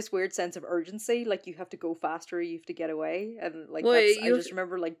gives you this weird sense of urgency, like you have to go faster, you have to get away, and like Well, I just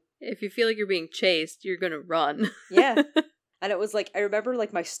remember like, If you feel like you're being chased, you're gonna run. yeah, And it was like, I remember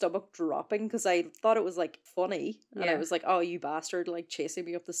like my stomach dropping because I thought it was like funny. And I Yeah. was like, oh, you bastard, like chasing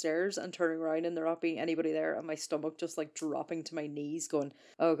me up the stairs and turning around and there not being anybody there. And my stomach just like dropping to my knees going,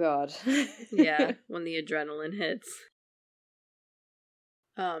 oh God. Yeah, when the adrenaline hits.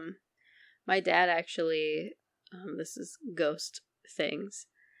 My dad actually, this is ghost things.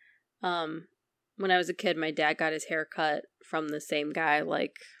 When I was a kid, my dad got his hair cut from the same guy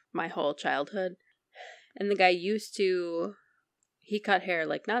like my whole childhood. And the guy he cut hair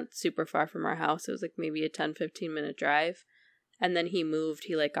like not super far from our house. It was like maybe a 10-15 minute drive. And then he moved,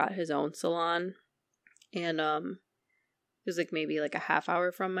 he like got his own salon. And it was like maybe like a half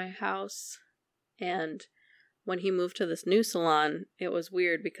hour from my house. And when he moved to this new salon, it was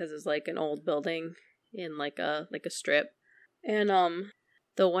weird because it's like an old building in like a strip. And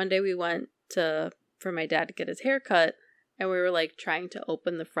the one day we went for my dad to get his hair cut, and we were like trying to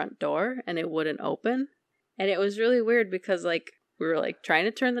open the front door and it wouldn't open. And it was really weird because like we were like trying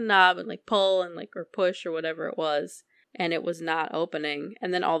to turn the knob and like pull and like or push or whatever it was, and it was not opening.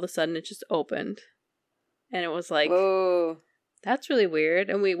 And then all of a sudden it just opened. And it was like, whoa. That's really weird.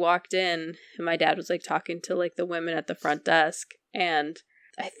 And we walked in and my dad was like talking to like the women at the front desk, and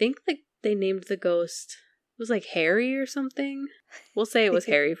I think like they named the ghost, it was like Harry or something. We'll say it was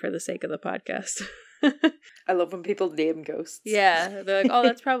Harry for the sake of the podcast. I love when people name ghosts. Yeah, they're like, oh,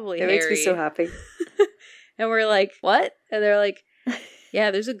 that's probably it Harry. makes me so happy. And we're like, what? And they're like, yeah,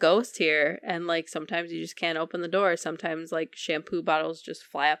 there's a ghost here. And like sometimes you just can't open the door. Sometimes like shampoo bottles just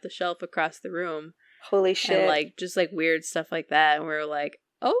fly off the shelf across the room. Holy shit. And like just like weird stuff like that. And we were like,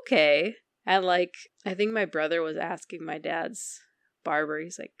 okay. And like I think my brother was asking my dad's barber,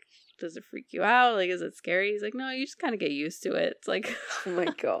 he's like, does it freak you out? Like, is it scary? He's like, no, you just kind of get used to it. It's like, oh my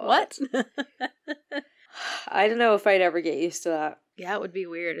God. What? I don't know if I'd ever get used to that. Yeah, it would be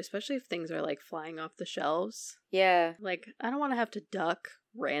weird, especially if things are like flying off the shelves. Yeah. Like, I don't want to have to duck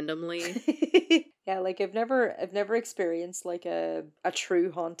randomly. Yeah, like I've never experienced like a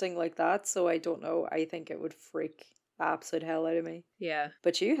true haunting like that, so I don't know. I think it would freak the absolute hell out of me. Yeah.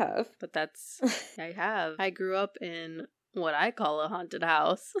 But you have. But I have. I grew up in what I call a haunted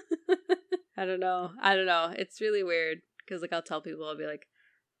house. I don't know. It's really weird because like I'll tell people, I'll be like,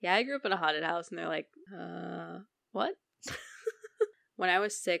 yeah, I grew up in a haunted house, and they're like, what? When I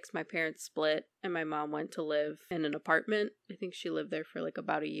was 6, my parents split and my mom went to live in an apartment. I think she lived there for like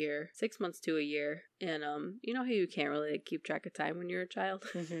about a year, 6 months to a year. And you know how you can't really like, keep track of time when you're a child?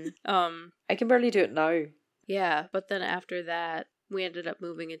 Mm-hmm. I can barely do it now. Yeah, but then after that, we ended up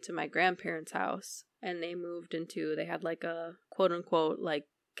moving into my grandparents' house, and they had like a quote unquote like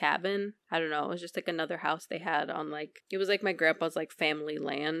cabin. I don't know, it was just like another house they had on like, it was like my grandpa's like family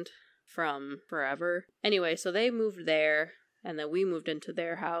land from forever. Anyway, so they moved there. And then we moved into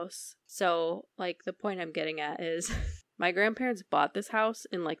their house. So, like, the point I'm getting at is my grandparents bought this house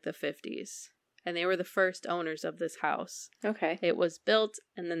in, like, the 50s. And they were the first owners of this house. Okay. It was built,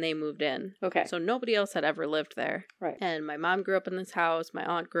 and then they moved in. Okay. So nobody else had ever lived there. Right. And my mom grew up in this house. My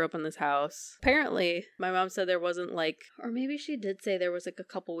aunt grew up in this house. Apparently, my mom said there wasn't, like... Or maybe she did say there was, like, a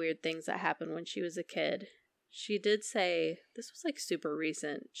couple weird things that happened when she was a kid. She did say, this was like super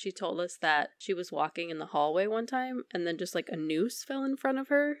recent, she told us that she was walking in the hallway one time and then just like a noose fell in front of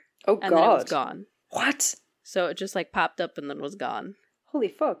her. Oh, and then it was gone. What? So it just like popped up and then was gone. Holy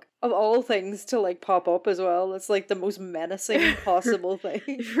fuck. Of all things to like pop up as well, it's like the most menacing possible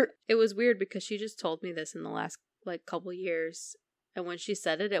thing. It was weird because she just told me this in the last like couple years. And when she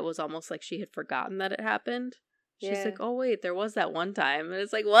said it, it was almost like she had forgotten that it happened. She's like, oh, wait, there was that one time. And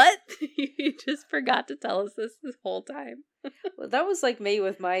it's like, what? You just forgot to tell us this whole time. Well, that was like me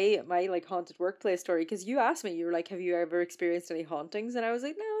with my like haunted workplace story. Because you asked me, you were like, have you ever experienced any hauntings? And I was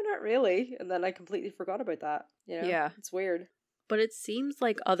like, no, not really. And then I completely forgot about that. You know? Yeah. It's weird. But it seems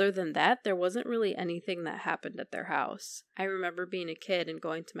like other than that, there wasn't really anything that happened at their house. I remember being a kid and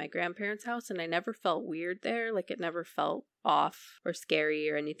going to my grandparents' house, and I never felt weird there. Like, it never felt off or scary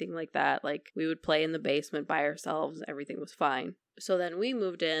or anything like that. Like, we would play in the basement by ourselves. Everything was fine. So then we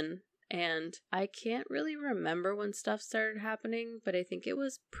moved in, and I can't really remember when stuff started happening, but I think it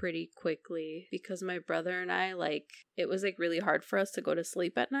was pretty quickly because my brother and I, like, it was, like, really hard for us to go to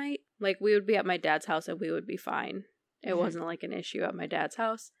sleep at night. Like, we would be at my dad's house and we would be fine. It wasn't like an issue at my dad's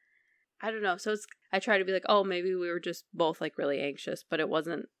house. I don't know. So I try to be like, oh, maybe we were just both like really anxious, but it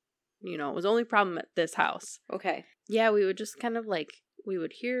wasn't, it was only a problem at this house. Okay. Yeah, we would just kind of like, we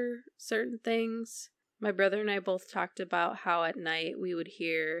would hear certain things. My brother and I both talked about how at night we would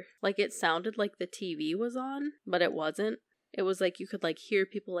hear, like it sounded like the TV was on, but it wasn't. It was like you could like hear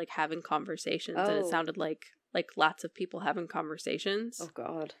people like having conversations and it sounded like like lots of people having conversations. Oh,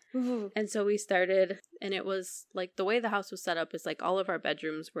 God. And so we started, and it was like the way the house was set up is like all of our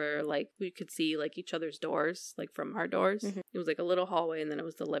bedrooms were like we could see like each other's doors, like from our doors. Mhm. It was like a little hallway, and then it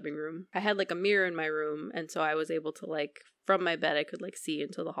was the living room. I had like a mirror in my room, and so I was able to like from my bed I could like see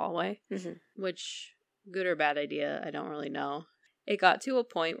into the hallway, which good or bad idea, I don't really know. It got to a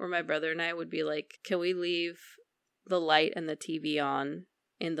point where my brother and I would be like, can we leave the light and the TV on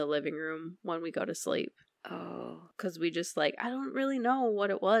in the living room when we go to sleep? Oh. Because we just like, I don't really know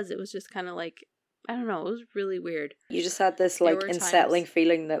what it was. It was just kind of like, I don't know. It was really weird. You just had this, There like, were unsettling times-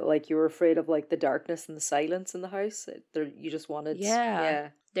 feeling that, like, you were afraid of, like, the darkness and the silence in the house. You just wanted... Yeah.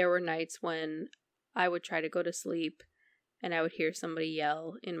 There were nights when I would try to go to sleep and I would hear somebody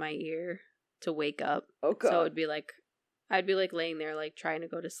yell in my ear to wake up. Oh, God. So it would be like, I'd be like laying there like trying to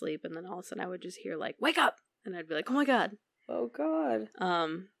go to sleep, and then all of a sudden I would just hear like, wake up! And I'd be like, oh my God. Oh, God.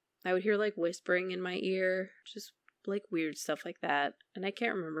 I would hear like whispering in my ear, just like weird stuff like that. And I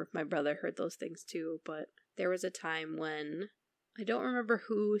can't remember if my brother heard those things too, but there was a time when I don't remember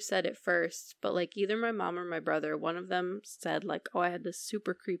who said it first, but like either my mom or my brother, one of them said like, oh, I had this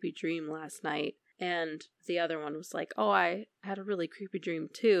super creepy dream last night. And the other one was like, oh, I had a really creepy dream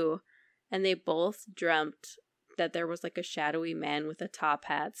too. And they both dreamt that there was like a shadowy man with a top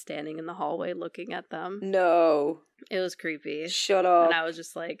hat standing in the hallway looking at them. No. It was creepy. Shut up. And I was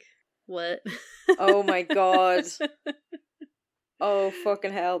just like, what? Oh my God. Oh,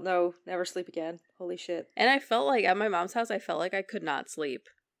 fucking hell. No, never sleep again. Holy shit. And I felt like at my mom's house, I felt like I could not sleep.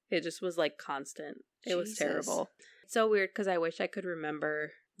 It just was like constant. It was Jesus. terrible. It's so weird because I wish I could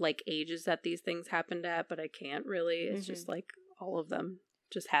remember like ages that these things happened at, but I can't really. It's just like all of them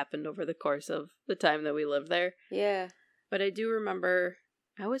just happened over the course of the time that we lived there. Yeah. But I do remember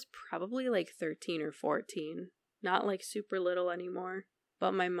I was probably like 13 or 14, not like super little anymore.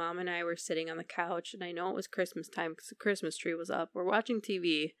 But my mom and I were sitting on the couch, and I know it was Christmas time because the Christmas tree was up. We're watching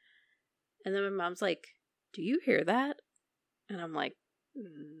TV, and then my mom's like, do you hear that? And I'm like,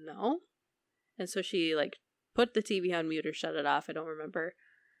 no. And so she like put the TV on mute or shut it off. I don't remember.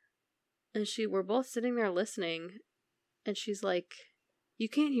 And we're both sitting there listening, and she's like, you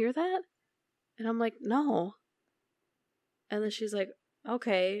can't hear that? And I'm like, no. And then she's like,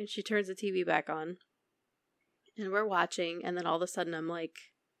 okay. And she turns the TV back on. And we're watching, and then all of a sudden I'm like,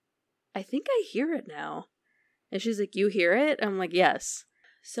 I think I hear it now. And she's like, you hear it? I'm like, yes.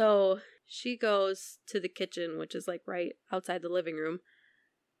 So she goes to the kitchen, which is like right outside the living room.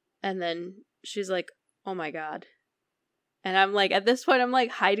 And then she's like, oh my God. And I'm like, at this point, I'm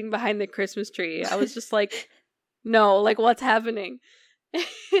like hiding behind the Christmas tree. I was just like, no, like what's happening?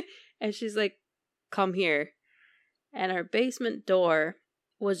 And she's like, come here. And our basement door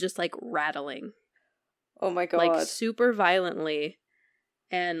was just like rattling. Oh my God. Like super violently.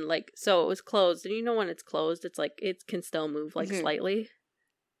 And like, so it was closed. And you know when it's closed, it's like, it can still move like slightly.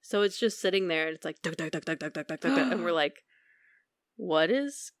 So it's just sitting there and it's like, duck, duck, duck, duck, duck, duck, duck, duck. And we're like, what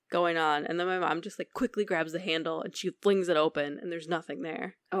is going on? And then my mom just like quickly grabs the handle and she flings it open and there's nothing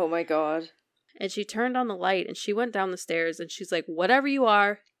there. Oh my God. And she turned on the light and she went down the stairs and she's like, whatever you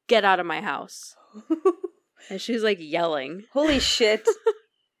are, get out of my house. And she's like yelling. Holy shit.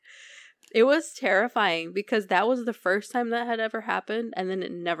 It was terrifying because that was the first time that had ever happened, and then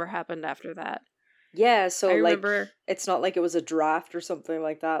it never happened after that. Yeah, so I like remember, it's not like it was a draft or something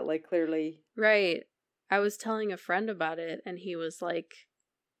like that, like clearly. right. I was telling a friend about it, and he was like,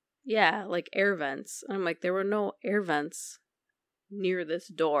 yeah, like air vents. And I'm like, there were no air vents near this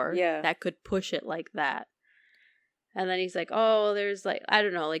door that could push it like that. And then he's like, oh, there's like, I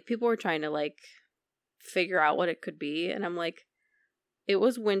don't know, like people were trying to like figure out what it could be. And I'm like, it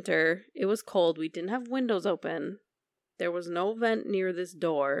was winter. It was cold. We didn't have windows open. There was no vent near this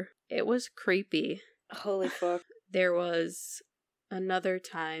door. It was creepy. Holy fuck. There was another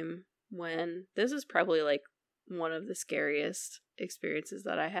time when this is probably like one of the scariest experiences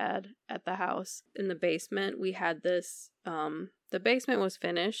that I had at the house. In the basement, we had this, the basement was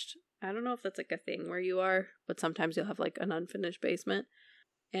finished. I don't know if that's like a thing where you are, but sometimes you'll have like an unfinished basement.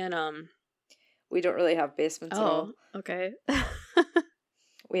 And, we don't really have basements at all. Okay.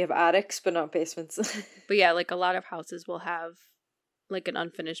 We have attics, but not basements. But yeah, like a lot of houses will have like an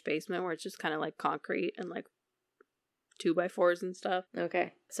unfinished basement where it's just kind of like concrete and like 2x4s and stuff.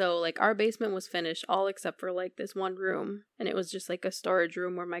 Okay. So like our basement was finished all except for like this one room, and it was just like a storage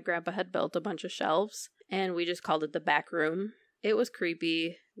room where my grandpa had built a bunch of shelves, and we just called it the back room. It was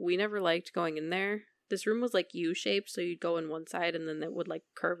creepy. We never liked going in there. This room was like U-shaped, so you'd go in one side and then it would like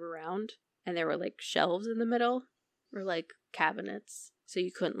curve around, and there were like shelves in the middle or like cabinets. So you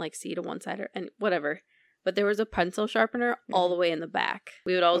couldn't like see to one side or and whatever. But there was a pencil sharpener all the way in the back.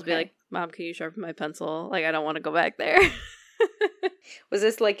 We would always be like, Mom, can you sharpen my pencil? Like, I don't want to go back there. Was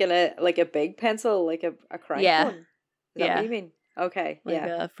this like a big pencil, like a crank Yeah. one? Is that what you mean? Okay, Like,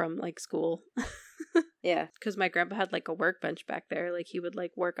 yeah. from, like, school. Yeah. Because my grandpa had, like, a workbench back there. Like, he would,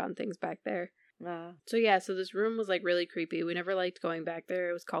 like, work on things back there. Uh, So, yeah, so this room was, like, really creepy. We never liked going back there.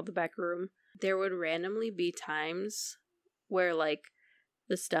 It was called the back room. There would randomly be times where, like,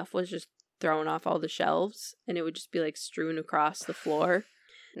 the stuff was just thrown off all the shelves, and it would just be, like, strewn across the floor.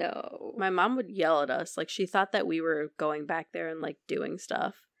 no. My mom would yell at us. Like, she thought that we were going back there and, like, doing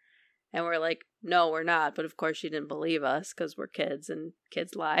stuff. And we're like, no, we're not. But, of course, she didn't believe us because we're kids, and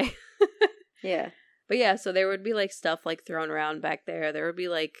kids lie. Yeah. But, yeah, so there would be, like, stuff, like, thrown around back there. There would be,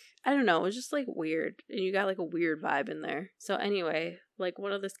 like, I don't know. It was just, like, weird. And you got, like, a weird vibe in there. So, anyway, like,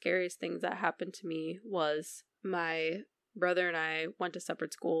 one of the scariest things that happened to me was my brother and I went to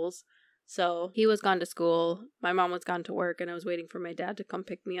separate schools. So he was gone to school, my mom was gone to work, and I was waiting for my dad to come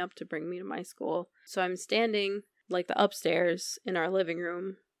pick me up to bring me to my school. So I'm standing, like, the upstairs in our living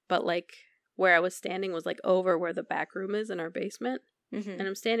room, but, like, where I was standing was, like, over where the back room is in our basement. Mm-hmm. And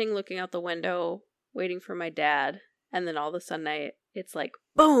I'm standing looking out the window, waiting for my dad, and then all of a sudden it's like,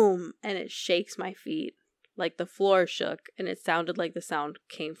 boom! And it shakes my feet. Like, the floor shook, and it sounded like the sound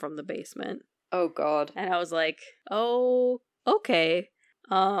came from the basement. Oh, God. And I was like, oh, okay.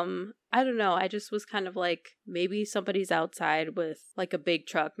 I don't know. I just was kind of like, maybe somebody's outside with, like, a big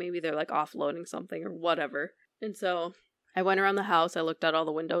truck. Maybe they're, like, offloading something or whatever. And so I went around the house. I looked out all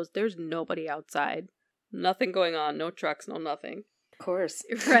the windows. There's nobody outside. Nothing going on. No trucks, no nothing. Of course.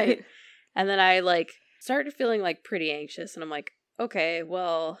 Right. And then I, like, started feeling, like, pretty anxious. And I'm like, okay,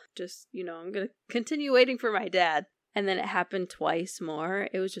 well, just, I'm going to continue waiting for my dad. And then it happened twice more.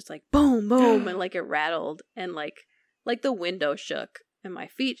 It was just like, boom, boom. And, like, it rattled. And, like the window shook. And my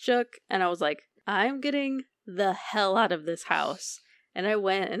feet shook, and I was like, I'm getting the hell out of this house. And I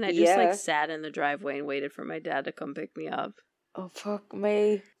went, and I just, like, sat in the driveway and waited for my dad to come pick me up. Oh, fuck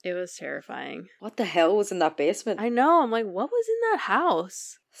me. It was terrifying. What the hell was in that basement? I know, I'm like, what was in that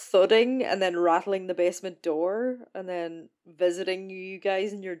house? Thudding and then rattling the basement door and then visiting you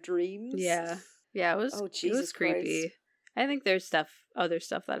guys in your dreams? Yeah. Yeah, it was, Oh, it Jesus was creepy. Christ. I think there's other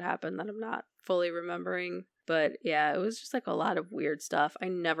stuff that happened that I'm not fully remembering. But yeah, it was just like a lot of weird stuff. I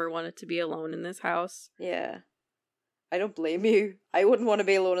never wanted to be alone in this house. Yeah. I don't blame you. I wouldn't want to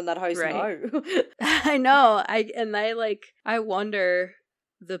be alone in that house Right. now. I know. I wonder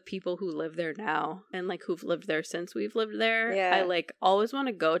the people who live there now and, like, who've lived there since we've lived there. Yeah. I, like, always want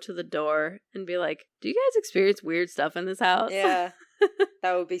to go to the door and be like, do you guys experience weird stuff in this house? Yeah.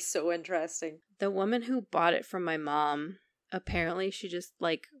 That would be so interesting. The woman who bought it from my mom, apparently she just,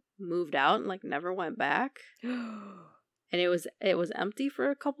 like, moved out and, like, never went back. And it was empty for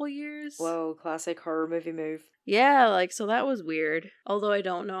a couple years. Whoa, classic horror movie move. Yeah, like, so that was weird. Although I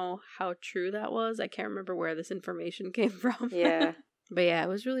don't know how true that was. I can't remember where this information came from. Yeah. But yeah, it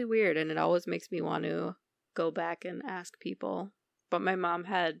was really weird, and it always makes me want to go back and ask people. But my mom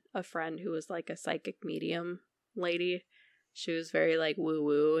had a friend who was, like, a psychic medium lady. She was very, like,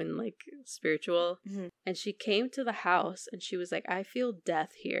 woo-woo and, like, spiritual. Mm-hmm. And she came to the house, and she was like, I feel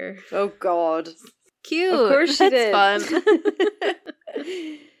death here. Oh, God. Cute. Of course she did. That's fun.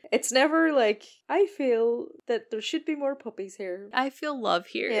 It's never like, I feel that there should be more puppies here. I feel love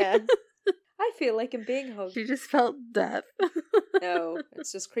here. Yeah. I feel like I'm being hugged. She just felt death. No,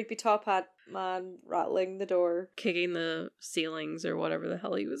 it's just creepy top hat man rattling the door. Kicking the ceilings or whatever the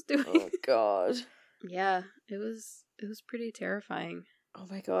hell he was doing. Oh, God. Yeah, it was pretty terrifying. Oh,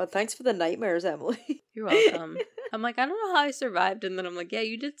 my God. Thanks for the nightmares, Emily. You're welcome. I'm like, I don't know how I survived, and then I'm like, yeah,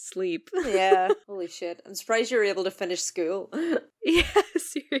 you did sleep. Yeah. Holy shit. I'm surprised you were able to finish school. Yeah,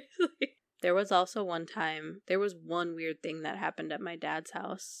 seriously. There was also there was one weird thing that happened at my dad's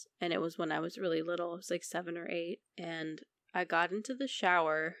house, and it was when I was really little. It was like 7 or 8, and I got into the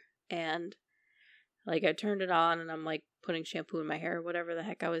shower, and, like, I turned it on, and I'm, like, putting shampoo in my hair, whatever the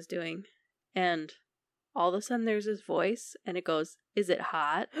heck I was doing, and all of a sudden there's this voice, and it goes, is it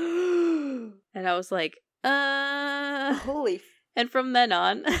hot? And I was like, Holy. And from then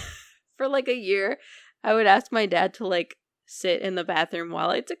on, for like a year, I would ask my dad to, like, sit in the bathroom while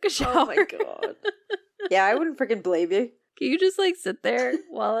I took a shower. Oh, my God. Yeah, I wouldn't freaking blame you. Can you just, like, sit there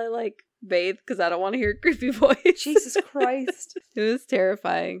while I, like, bathe? Because I don't want to hear a creepy voice. Jesus Christ. It was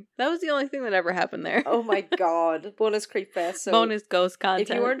terrifying. That was the only thing that ever happened there. Oh, my God. Bonus creep fest. So Bonus ghost content.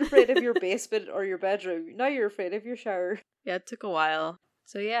 if you weren't afraid of your basement or your bedroom, now you're afraid of your shower. Yeah, it took a while.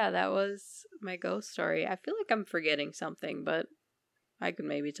 So yeah, that was my ghost story. I feel like I'm forgetting something, but I could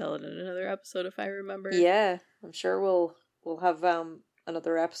maybe tell it in another episode if I remember. Yeah, I'm sure we'll have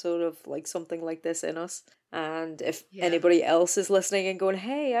another episode of like something like this in us. And if Yeah. anybody else is listening and going,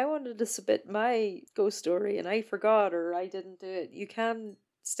 hey, I wanted to submit my ghost story and I forgot or I didn't do it, you can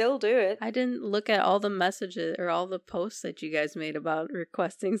still do it. I didn't look at all the messages or all the posts that you guys made about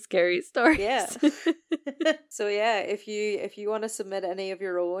requesting scary stories. Yeah. So yeah, if you want to submit any of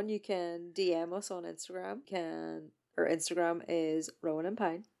your own, you can DM us on Instagram. Our Instagram is Rowan and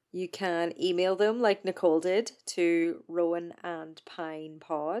Pine. You can email them like Nicole did to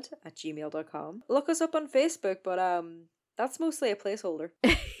rowanandpinepod@gmail.com. Look us up on Facebook, but that's mostly a placeholder.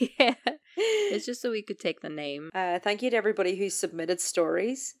 Yeah. It's just so we could take the name. Thank you to everybody who submitted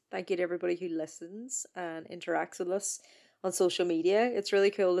stories. Thank you to everybody who listens and interacts with us on social media. It's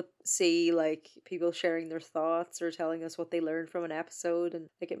really cool to see like people sharing their thoughts or telling us what they learned from an episode, and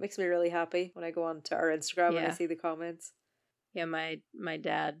like it makes me really happy when I go on to our Instagram and I Yeah. see the comments. Yeah, my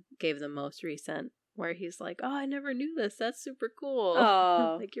dad gave the most recent where he's like, "Oh, I never knew this. That's super cool."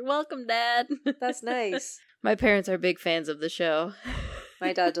 Aw. Like, "You're welcome, Dad." That's nice. My parents are big fans of the show.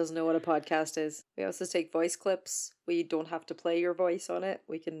 My dad doesn't know what a podcast is. We also take voice clips. We don't have to play your voice on it.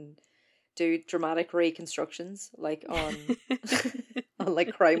 We can do dramatic reconstructions like on on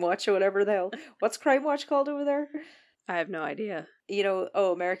like Crime Watch or whatever the hell. What's Crime Watch called over there? I have no idea. You know,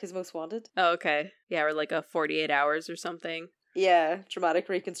 America's Most Wanted. Oh, okay. Yeah, or like a 48 hours or something. Yeah, dramatic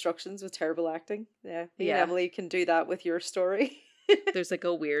reconstructions with terrible acting. Yeah, me Yeah. and Emily can do that with your story. There's like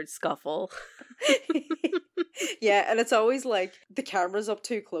a weird scuffle. Yeah, and it's always like the camera's up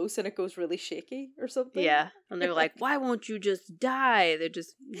too close and it goes really shaky or something. Yeah. And they're like, "Why won't you just die?" They're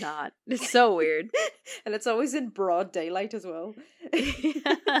just not. It's so weird. And it's always in broad daylight as well.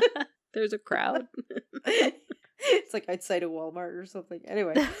 There's a crowd. It's like outside a Walmart or something.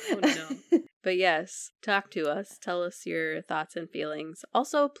 Anyway. Oh, no. But yes, talk to us. Tell us your thoughts and feelings.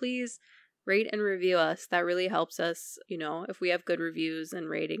 Also, please rate and review us. That really helps us. You know, if we have good reviews and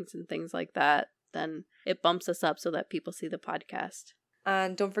ratings and things like that, then it bumps us up so that people see the podcast.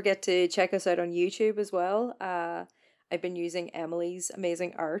 And don't forget to check us out on YouTube as well. I've been using Emily's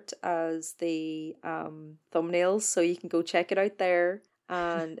amazing art as the thumbnails, so you can go check it out there.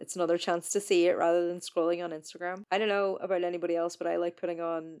 And it's another chance to see it rather than scrolling on Instagram. I don't know about anybody else, but I like putting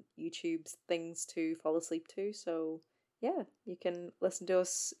on YouTube's things to fall asleep to. So yeah, you can listen to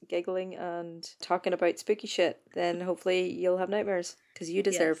us giggling and talking about spooky shit. Then hopefully you'll have nightmares because you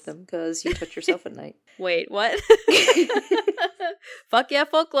deserve Yes. them because you touch yourself at night. Wait, what? Fuck yeah,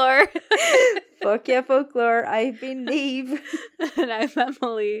 folklore. Fuck yeah, folklore. I've been Neve. And I'm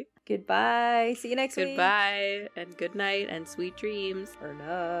Emily. Goodbye. See you next week. Goodbye and good night and sweet dreams. Or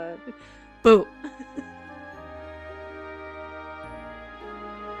not. Boo.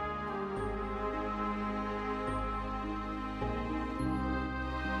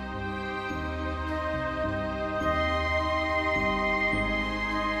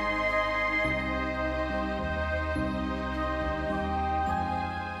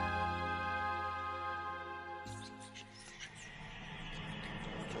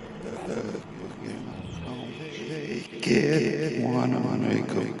 Get one on a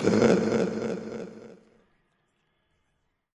good.